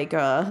felt like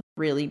a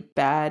really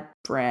bad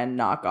brand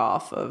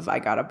knockoff of I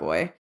Got a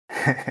Boy.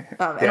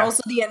 And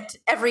also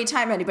every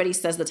time anybody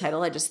says the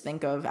title, I just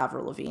think of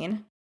Avril Lavigne.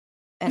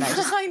 And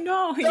I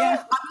know,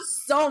 yeah. I'm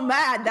so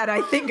mad that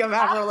I think of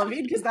Avril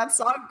Lavigne because that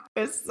song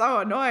is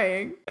so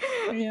annoying.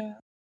 Yeah.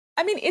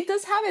 I mean, it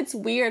does have its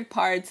weird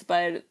parts,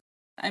 but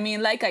I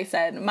mean, like I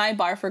said, my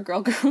bar for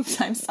girl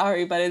groups, I'm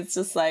sorry, but it's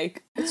just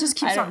like... It just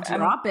keeps on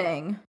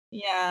dropping.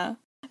 Yeah.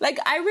 Like,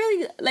 I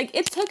really... Like,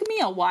 it took me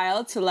a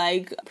while to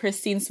like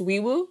Pristine's Wee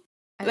Woo,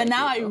 but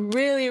now I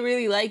really,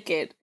 really like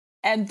it.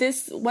 And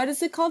this, what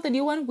is it called? The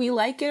new one? We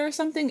Like It or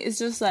something? It's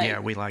just like... Yeah,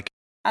 We Like It.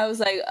 I was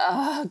like,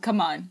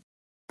 come on.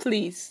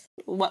 Please.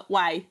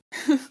 Why?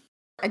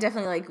 I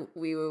definitely like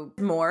Wee Woo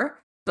more.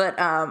 But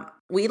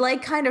We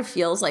Like kind of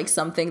feels like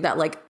something that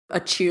like a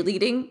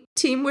cheerleading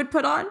team would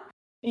put on.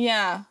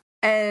 Yeah.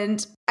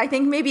 And I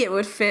think maybe it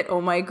would fit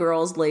Oh My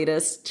Girl's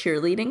latest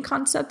cheerleading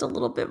concept a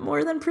little bit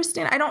more than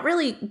Pristine. I don't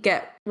really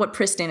get what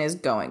Pristine is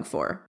going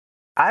for.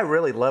 I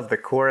really love the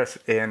chorus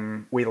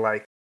in We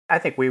Like. I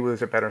think Wee Woo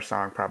is a better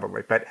song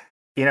probably, but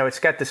it's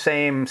got the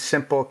same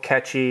simple,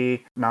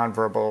 catchy,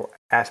 nonverbal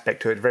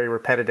aspect to it, very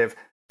repetitive.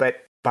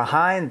 But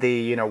behind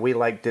the, We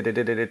Like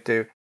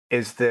do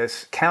is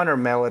this counter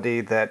melody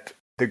that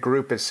the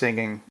group is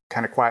singing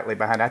kind of quietly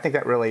behind. I think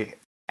that really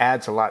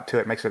adds a lot to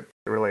it, makes it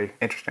really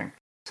interesting.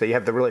 So you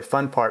have the really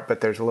fun part,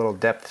 but there's a little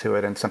depth to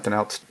it and something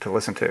else to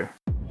listen to.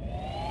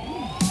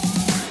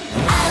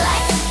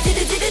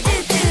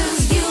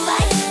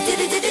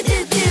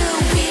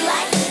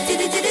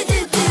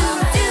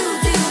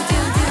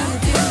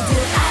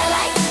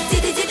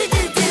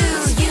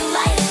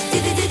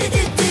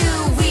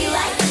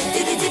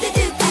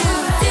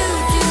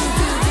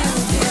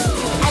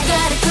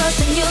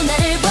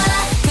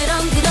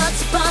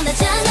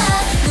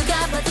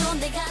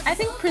 I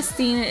think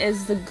Pristine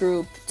is the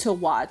group to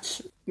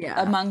watch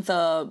among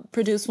the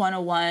Produce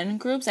 101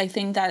 groups. I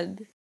think that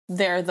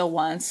they're the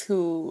ones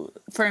who,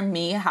 for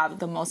me, have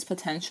the most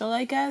potential,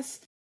 I guess.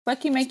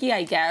 Weki Meki,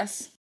 I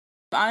guess.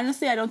 But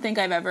honestly, I don't think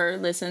I've ever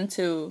listened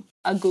to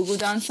a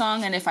Gugudan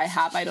song, and if I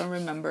have, I don't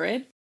remember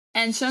it.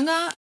 And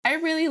Shunga, I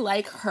really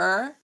like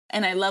her,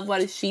 and I love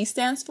what she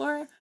stands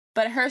for,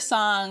 but her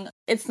song,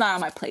 it's not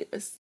on my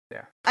playlist.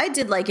 Yeah, I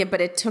did like it, but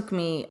it took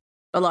me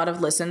a lot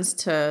of listens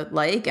to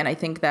like, and I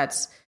think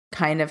that's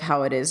kind of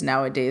how it is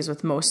nowadays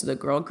with most of the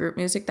girl group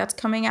music that's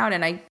coming out,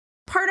 and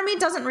part of me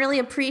doesn't really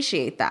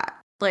appreciate that.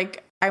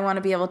 Like, I want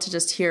to be able to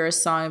just hear a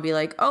song and be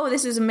like, oh,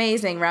 this is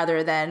amazing,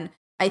 rather than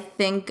I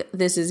think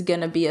this is going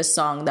to be a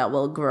song that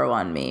will grow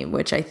on me,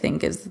 which I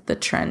think is the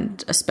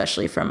trend,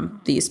 especially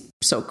from these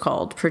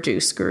so-called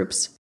produced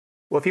groups.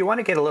 Well, if you want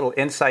to get a little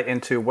insight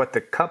into what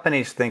the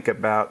companies think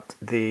about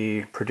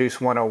the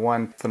Produce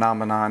 101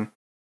 phenomenon,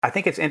 I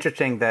think it's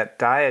interesting that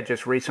Daya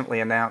just recently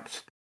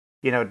announced,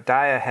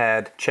 Daya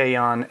had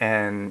Chaeyeon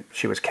and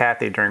she was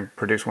Kathy during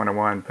Produce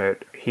 101,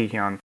 but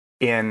Heehyun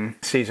in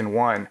season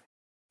 1.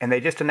 And they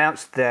just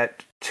announced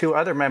that 2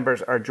 other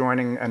members are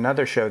joining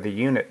another show, The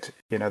Unit,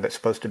 that's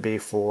supposed to be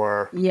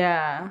for...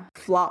 Yeah,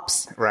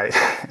 flops. Right.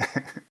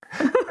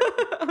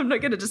 I'm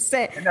not going to just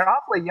say. And they're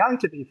awfully young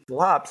to be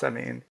flops,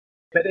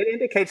 But it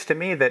indicates to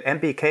me that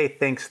MBK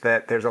thinks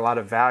that there's a lot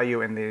of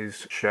value in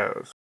these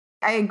shows.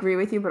 I agree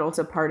with you, but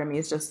also part of me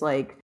is just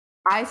like,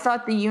 I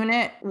thought The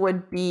Unit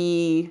would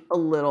be a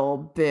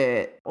little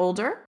bit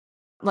older.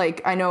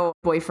 Like, I know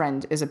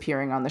Boyfriend is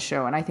appearing on the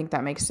show, and I think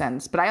that makes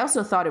sense. But I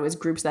also thought it was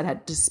groups that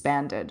had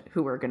disbanded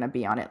who were going to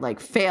be on it, like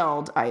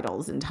failed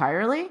idols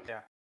entirely. Yeah.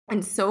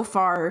 And so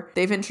far,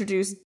 they've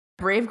introduced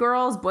Brave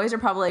Girls, Boys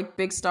Republic,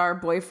 Big Star,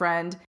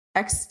 Boyfriend,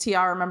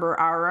 XTR member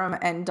Aram,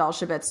 and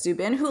Dalshabet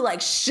Subin, who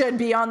should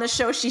be on the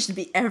show. She should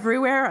be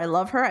everywhere. I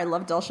love her. I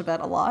love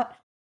Dalshabet a lot.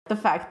 The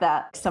fact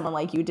that someone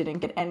like you didn't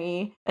get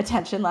any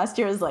attention last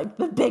year is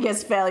the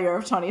biggest failure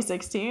of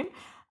 2016.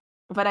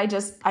 But I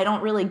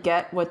don't really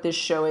get what this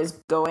show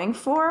is going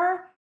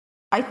for.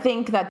 I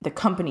think that the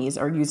companies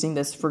are using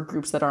this for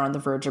groups that are on the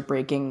verge of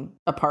breaking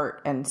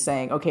apart and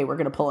saying, okay, we're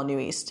going to pull a New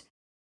East.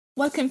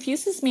 What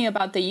confuses me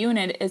about The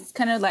Unit is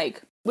kind of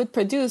with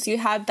Produce, you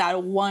had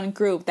that one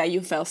group that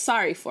you felt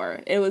sorry for.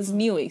 It was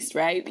New East,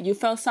 right? You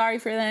felt sorry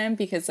for them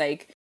because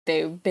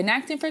they've been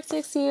acting for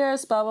 6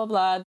 years, blah, blah,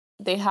 blah.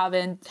 They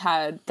haven't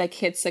had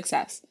hit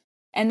success.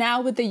 And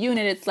now with The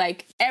Unit, it's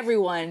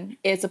everyone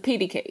is a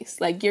pity case.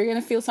 You're going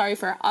to feel sorry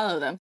for all of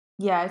them.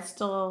 Yeah,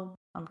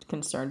 I'm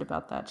concerned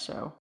about that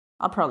show.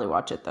 I'll probably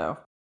watch it, though.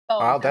 Oh,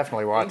 I'll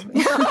definitely watch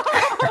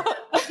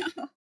it.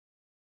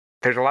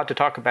 There's a lot to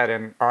talk about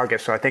in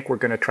August, so I think we're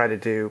going to try to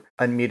do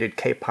unmuted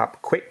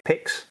K-pop quick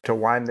picks to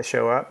wind the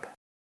show up.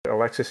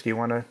 Alexis, do you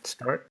want to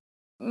start?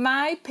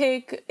 My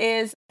pick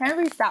is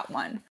Henry's That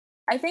One.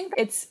 I think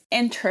it's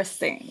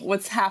interesting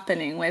what's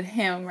happening with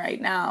him right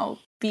now,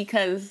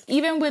 because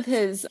even with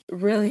his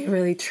really,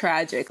 really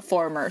tragic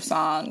former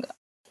song,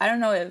 I don't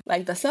know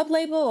if the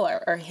sub-label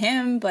or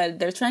him, but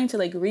they're trying to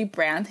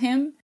rebrand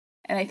him.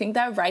 And I think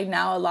that right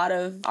now a lot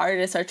of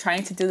artists are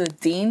trying to do the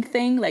Dean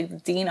thing,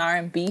 the Dean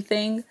R&B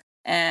thing.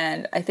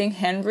 And I think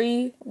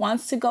Henry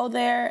wants to go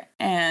there.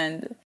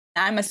 And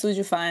I'm a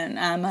Suju fan,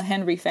 I'm a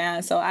Henry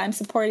fan, so I'm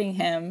supporting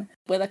him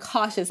with a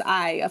cautious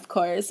eye, of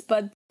course.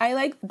 But I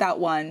like That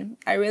One.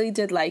 I really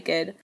did like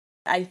it.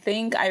 I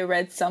think I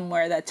read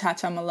somewhere that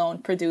Cha-Cha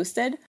Malone produced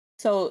it.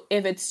 So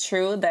if it's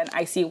true, then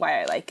I see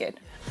why I like it.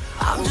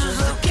 I'm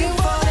just looking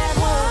for that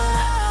one.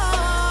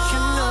 You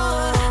know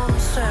what I'm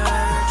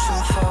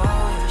searching for.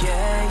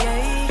 Yeah,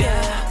 yeah,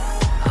 yeah.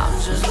 I'm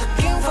just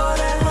looking for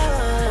that one.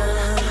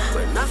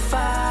 When I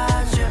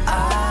find you,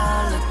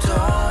 I'll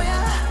adore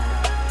ya.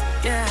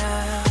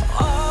 Yeah.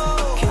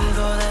 Oh, looking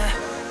for that.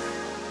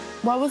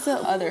 What was the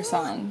other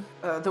song?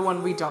 The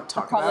one we don't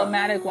talk about.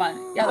 Problematic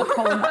one. Yeah, the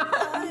problematic.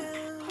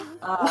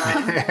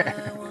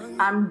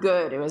 I'm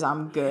Good. It was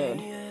I'm Good.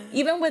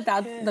 Even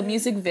without the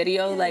music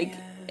video,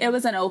 it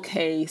was an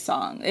okay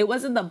song. It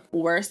wasn't the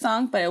worst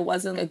song, but it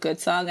wasn't a good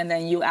song. And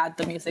then you add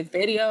the music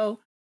video,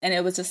 and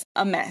it was just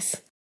a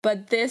mess.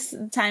 But this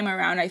time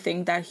around, I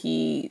think that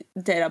he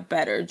did a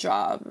better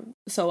job.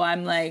 So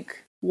I'm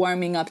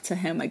warming up to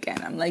him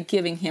again. I'm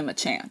giving him a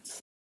chance.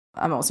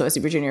 I'm also a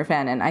Super Junior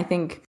fan, and I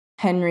think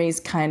Henry's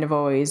kind of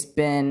always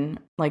been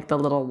the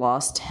little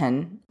lost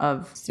hen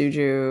of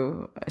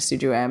Suju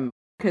M.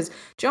 Because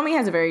Jomi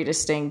has a very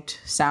distinct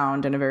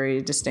sound and a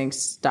very distinct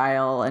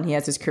style, and he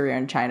has his career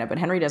in China, but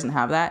Henry doesn't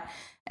have that.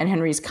 And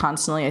Henry's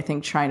constantly, I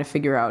think, trying to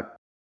figure out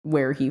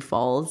where he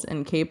falls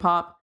in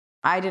K-pop.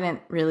 I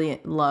didn't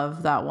really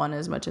love That One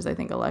as much as I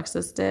think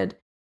Alexis did,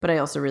 but I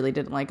also really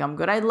didn't like I'm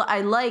Good. I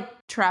like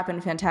Trap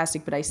and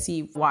Fantastic, but I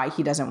see why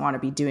he doesn't want to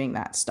be doing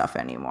that stuff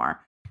anymore,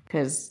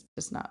 because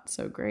it's not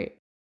so great.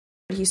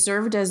 He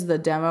served as the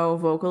demo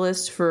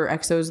vocalist for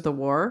EXO's The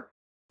War,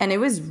 and it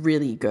was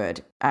really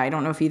good. I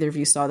don't know if either of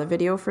you saw the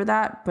video for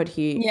that, but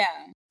Yeah,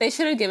 they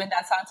should have given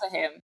that song to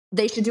him.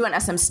 They should do an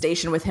SM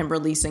station with him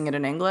releasing it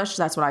in English.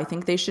 That's what I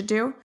think they should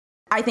do.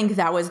 I think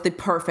that was the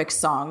perfect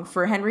song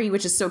for Henry,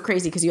 which is so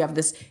crazy because you have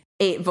this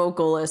 8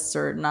 vocalists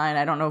or 9.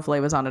 I don't know if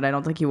Lay was on it. I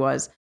don't think he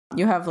was.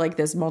 You have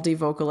this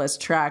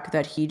multi-vocalist track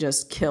that he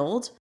just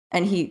killed,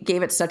 and he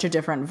gave it such a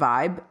different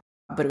vibe,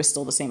 but it was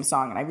still the same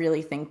song. And I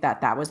really think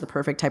that was the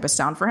perfect type of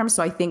sound for him.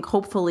 So I think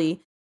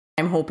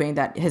I'm hoping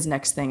that his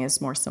next thing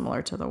is more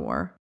similar to The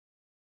War.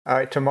 All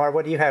right, Tamar,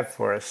 what do you have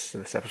for us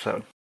this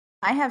episode?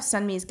 I have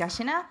Sunmi's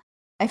Gashina.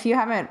 If you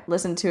haven't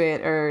listened to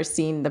it or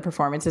seen the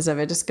performances of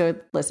it, just go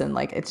listen.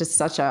 It's just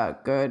such a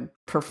good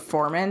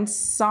performance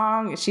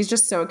song. She's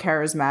just so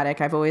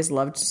charismatic. I've always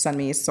loved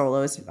Sunmi's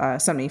solos.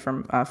 Sunmi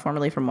from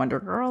formerly from Wonder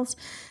Girls.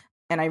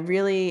 And I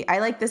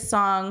like this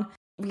song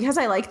because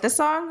I like the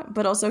song,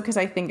 but also because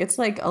I think it's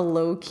a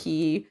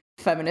low-key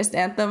feminist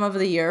anthem of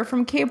the year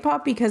from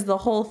K-pop, because the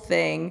whole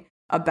thing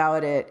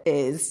about it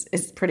is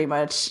pretty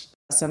much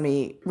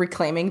Sunmi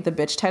reclaiming the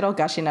bitch title.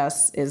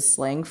 Gashinas is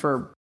slang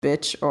for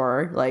bitch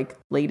or like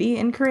lady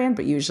in Korean,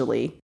 but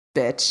usually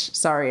bitch.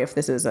 Sorry if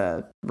this is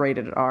a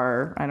rated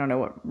R. I don't know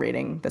what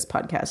rating this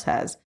podcast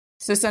has.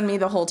 So Sunmi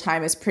the whole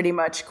time is pretty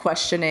much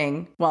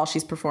questioning while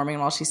she's performing,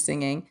 while she's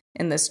singing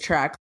in this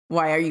track,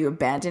 why are you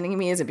abandoning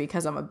me? Is it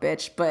because I'm a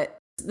bitch? But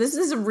this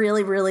is a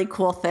really, really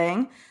cool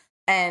thing.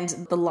 And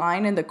the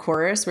line in the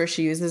chorus where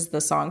she uses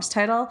the song's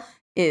title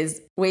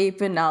is 왜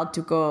날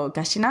두고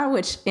가시나,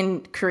 which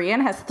in Korean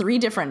has 3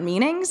 different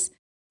meanings.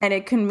 And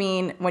it can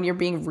mean when you're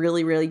being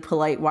really, really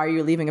polite, why are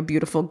you leaving a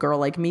beautiful girl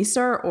like me,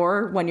 sir?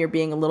 Or when you're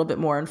being a little bit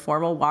more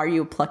informal, why are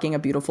you plucking a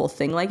beautiful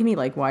thing like me?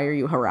 Like, why are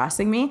you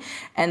harassing me?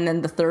 And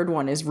then the third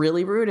one is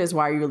really rude, is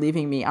why are you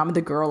leaving me? I'm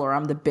the girl or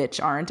I'm the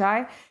bitch, aren't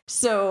I?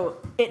 So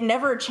it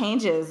never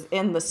changes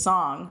in the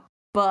song,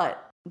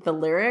 but the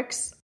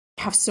lyrics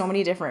have so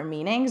many different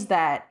meanings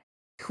that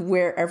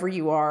wherever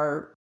you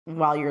are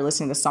while you're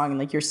listening to the song and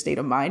like your state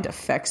of mind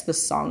affects the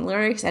song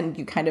lyrics, and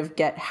you kind of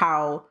get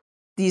how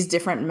these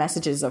different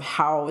messages of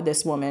how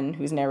this woman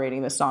who's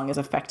narrating the song is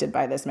affected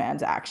by this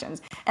man's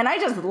actions. And I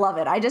just love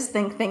it. I just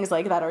think things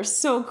like that are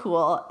so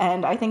cool.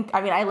 And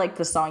I liked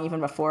the song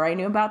even before I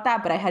knew about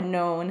that, but I had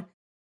known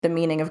the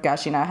meaning of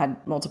Gashina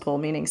had multiple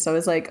meanings. So I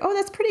was like, oh,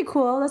 that's pretty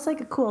cool. That's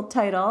like a cool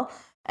title.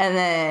 And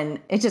then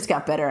it just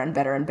got better and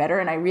better and better.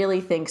 And I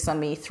really think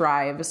Sunmi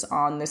thrives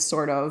on this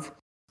sort of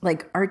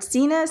like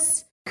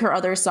artsiness. Her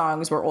other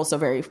songs were also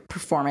very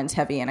performance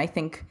heavy. And I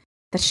think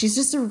that she's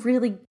just a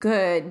really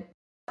good,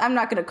 I'm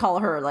not going to call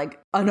her like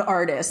an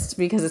artist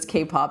because it's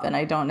K-pop. And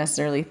I don't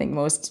necessarily think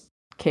most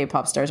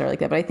K-pop stars are like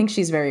that. But I think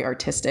she's very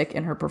artistic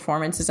in her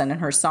performances and in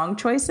her song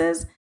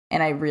choices.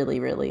 And I really,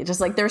 really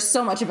just like, there's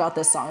so much about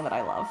this song that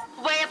I love.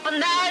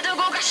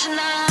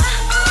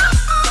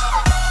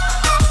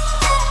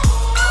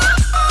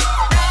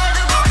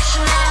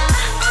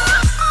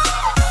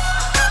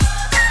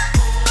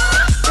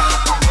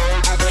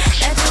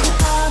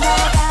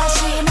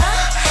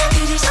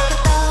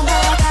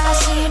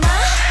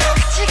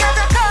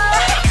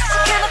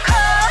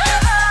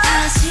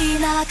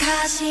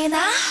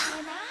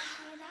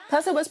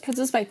 Plus, it was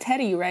produced by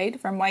Teddy,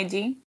 right? From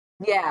YG.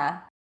 Yeah.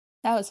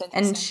 That was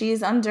interesting. And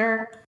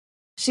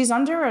she's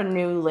under a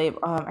new label.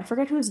 I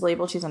forget whose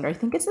label she's under. I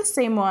think it's the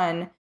same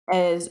one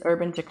as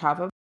Urban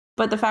Jackava.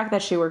 But the fact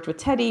that she worked with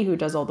Teddy, who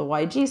does all the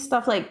YG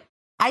stuff, like,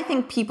 I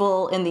think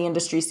people in the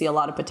industry see a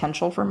lot of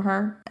potential from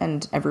her,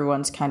 and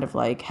everyone's kind of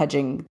like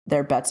hedging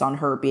their bets on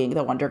her being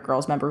the Wonder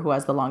Girls member who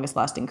has the longest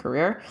lasting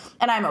career.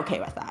 And I'm okay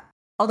with that.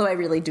 Although I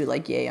really do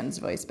like Yeon's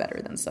voice better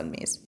than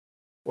Sunmi's.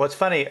 Well, it's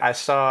funny. I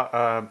saw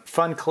a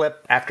fun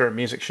clip after a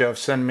music show of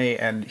Sunmi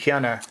and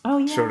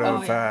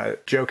Hyuna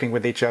joking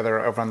with each other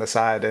over on the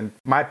side. And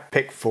my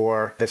pick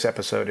for this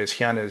episode is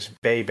Hyuna's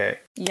Baby.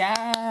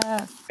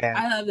 Yeah. And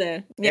I love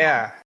it.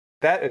 Yeah,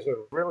 that is a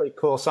really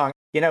cool song.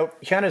 You know,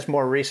 Hyuna's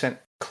more recent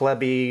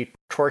clubby,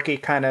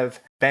 twerky kind of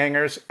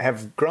bangers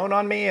have grown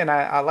on me, and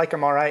I like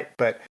them all right.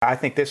 But I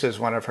think this is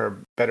one of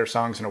her better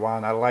songs in a while.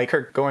 And I like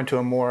her going to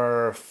a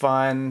more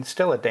fun,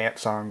 still a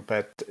dance song,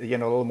 but, you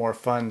know, a little more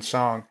fun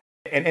song.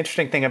 An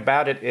interesting thing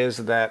about it is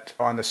that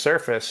on the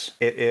surface,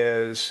 it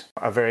is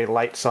a very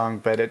light song,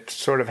 but it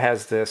sort of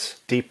has this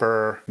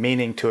deeper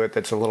meaning to it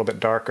that's a little bit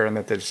darker, and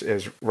that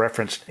is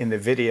referenced in the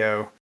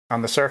video.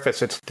 On the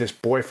surface, it's this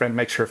boyfriend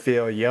makes her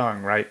feel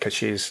young, right? Because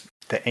she's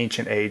the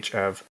ancient age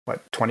of,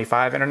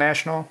 25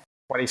 international?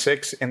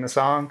 26 in the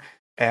song.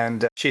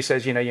 And she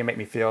says, you know, you make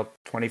me feel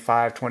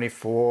 25,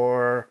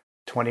 24,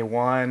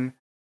 21.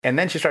 And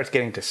then she starts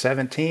getting to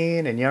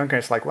 17 and younger.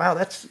 It's like, wow,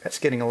 that's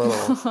getting a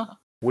little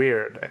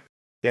weird.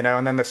 You know,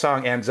 and then the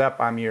song ends up,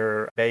 I'm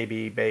your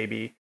baby,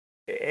 baby.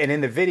 And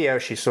in the video,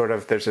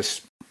 there's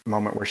this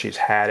moment where she's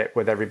had it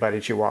with everybody.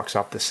 She walks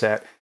off the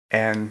set.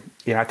 And,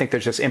 you know, I think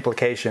there's this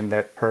implication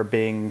that her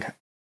being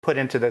put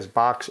into this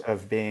box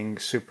of being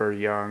super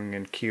young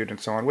and cute and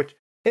so on, which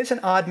is an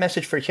odd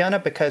message for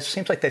Hyuna because it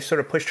seems like they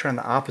sort of pushed her in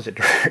the opposite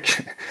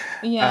direction.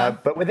 Yeah.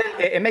 But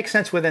it makes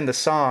sense within the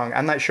song.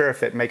 I'm not sure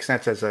if it makes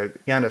sense as a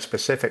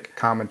Hyuna-specific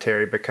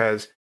commentary,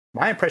 because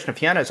my impression of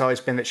Hyuna has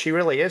always been that she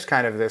really is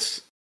kind of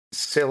this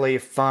silly,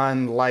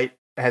 fun, light,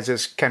 has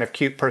this kind of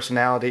cute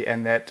personality,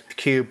 and that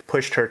Cube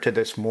pushed her to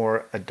this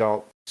more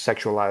adult,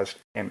 sexualized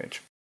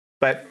image.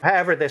 But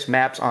however this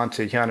maps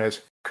onto Hyuna's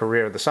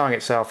career, the song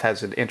itself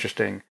has an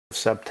interesting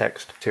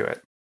subtext to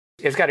it.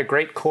 It's got a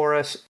great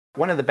chorus.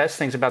 One of the best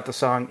things about the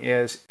song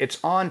is it's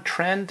on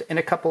trend in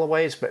a couple of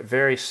ways, but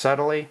very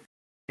subtly.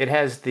 It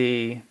has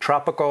the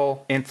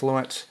tropical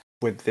influence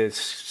with this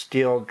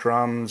steel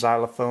drum,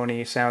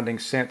 xylophone sounding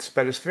synths,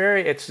 but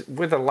it's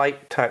with a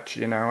light touch,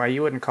 you know.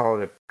 You wouldn't call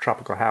it a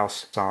tropical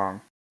house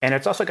song. And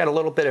it's also got a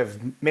little bit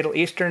of Middle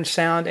Eastern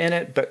sound in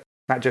it, but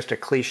not just a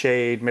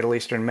cliched Middle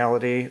Eastern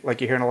melody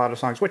like you hear in a lot of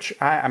songs, which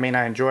I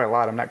enjoy a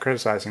lot. I'm not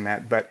criticizing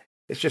that, but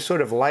it's just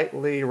sort of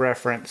lightly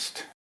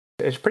referenced.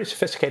 It's a pretty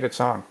sophisticated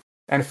song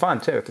and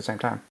fun too at the same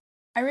time.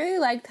 I really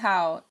liked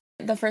how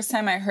the first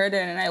time I heard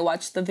it and I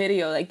watched the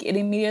video, like it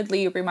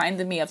immediately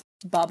reminded me of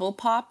Bubble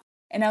Pop.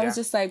 And I was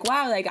just like,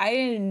 wow, like I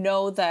didn't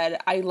know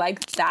that I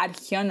liked that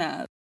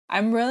Hyuna.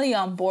 I'm really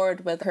on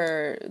board with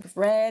her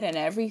Red and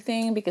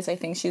everything because I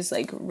think she's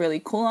like really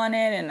cool on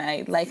it, and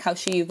I like how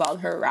she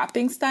evolved her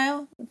rapping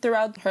style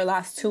throughout her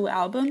last 2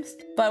 albums.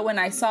 But when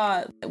I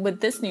saw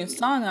with this new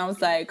song, I was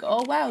like,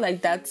 oh wow,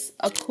 like that's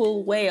a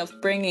cool way of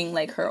bringing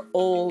like her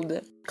old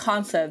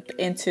concept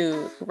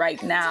into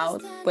right now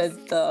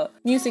with the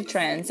music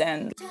trends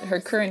and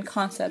her current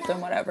concept and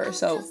whatever.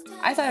 So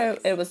I thought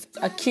it was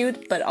a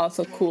cute but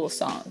also cool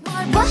song.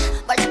 뭘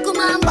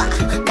자꾸만 봐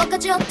뭐가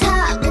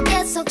좋다고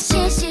계속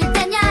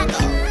실실대냐고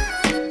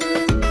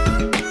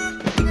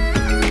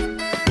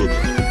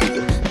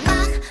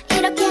막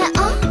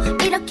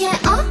이렇게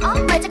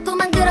왜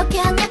자꾸만 그렇게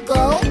하냐고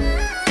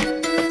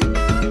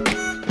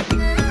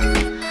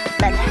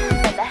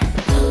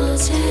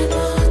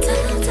어제보다도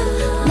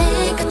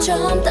내가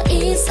좀 더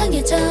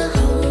이상해져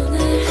오늘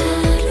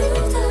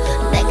하루도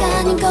내가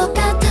아닌 것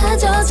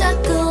같아져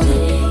자꾸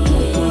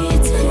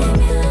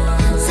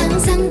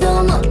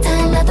상상도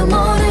못할 나도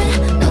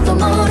모를 너도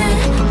모를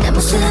내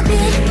모습이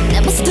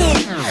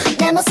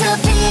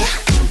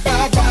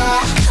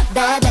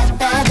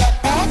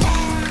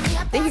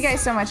Thank you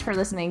guys so much for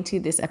listening to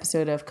this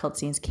episode of Cult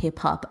Scene's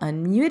K-Pop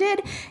Unmuted.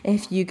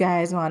 If you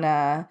guys want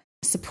to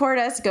support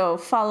us, go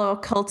follow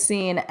Cult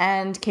Scene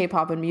and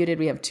K-Pop Unmuted.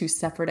 We have 2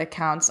 separate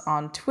accounts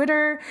on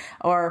Twitter,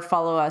 or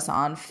follow us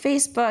on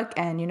Facebook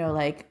and,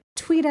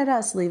 tweet at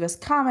us, leave us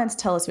comments,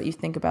 tell us what you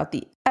think about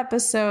the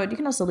episode. You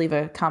can also leave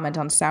a comment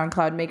on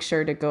SoundCloud. Make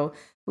sure to go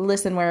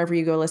listen wherever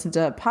you go listen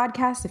to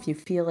podcasts. If you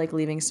feel like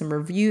leaving some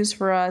reviews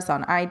for us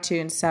on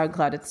iTunes,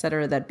 SoundCloud,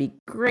 etc., that'd be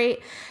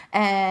great.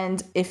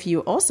 And if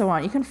you also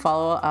want, you can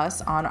follow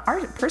us on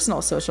our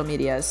personal social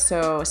medias.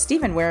 So,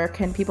 Stephen, where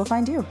can people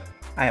find you?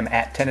 I am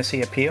at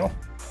Tennessee Appeal.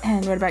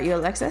 And what about you,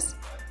 Alexis?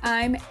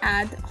 I'm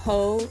at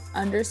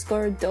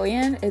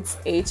Ho_Doyen. It's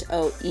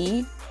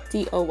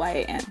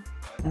HOEDOYAN.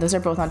 Those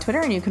are both on Twitter,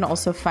 and you can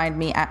also find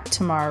me at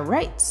Tamar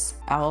Writes,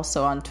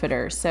 also on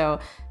Twitter. So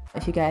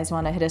if you guys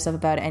want to hit us up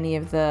about any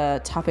of the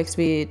topics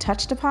we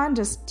touched upon,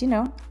 just,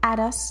 add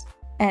us.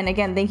 And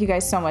again, thank you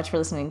guys so much for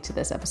listening to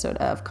this episode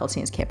of Cult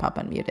Scene's K-Pop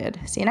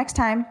Unmuted. See you next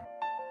time.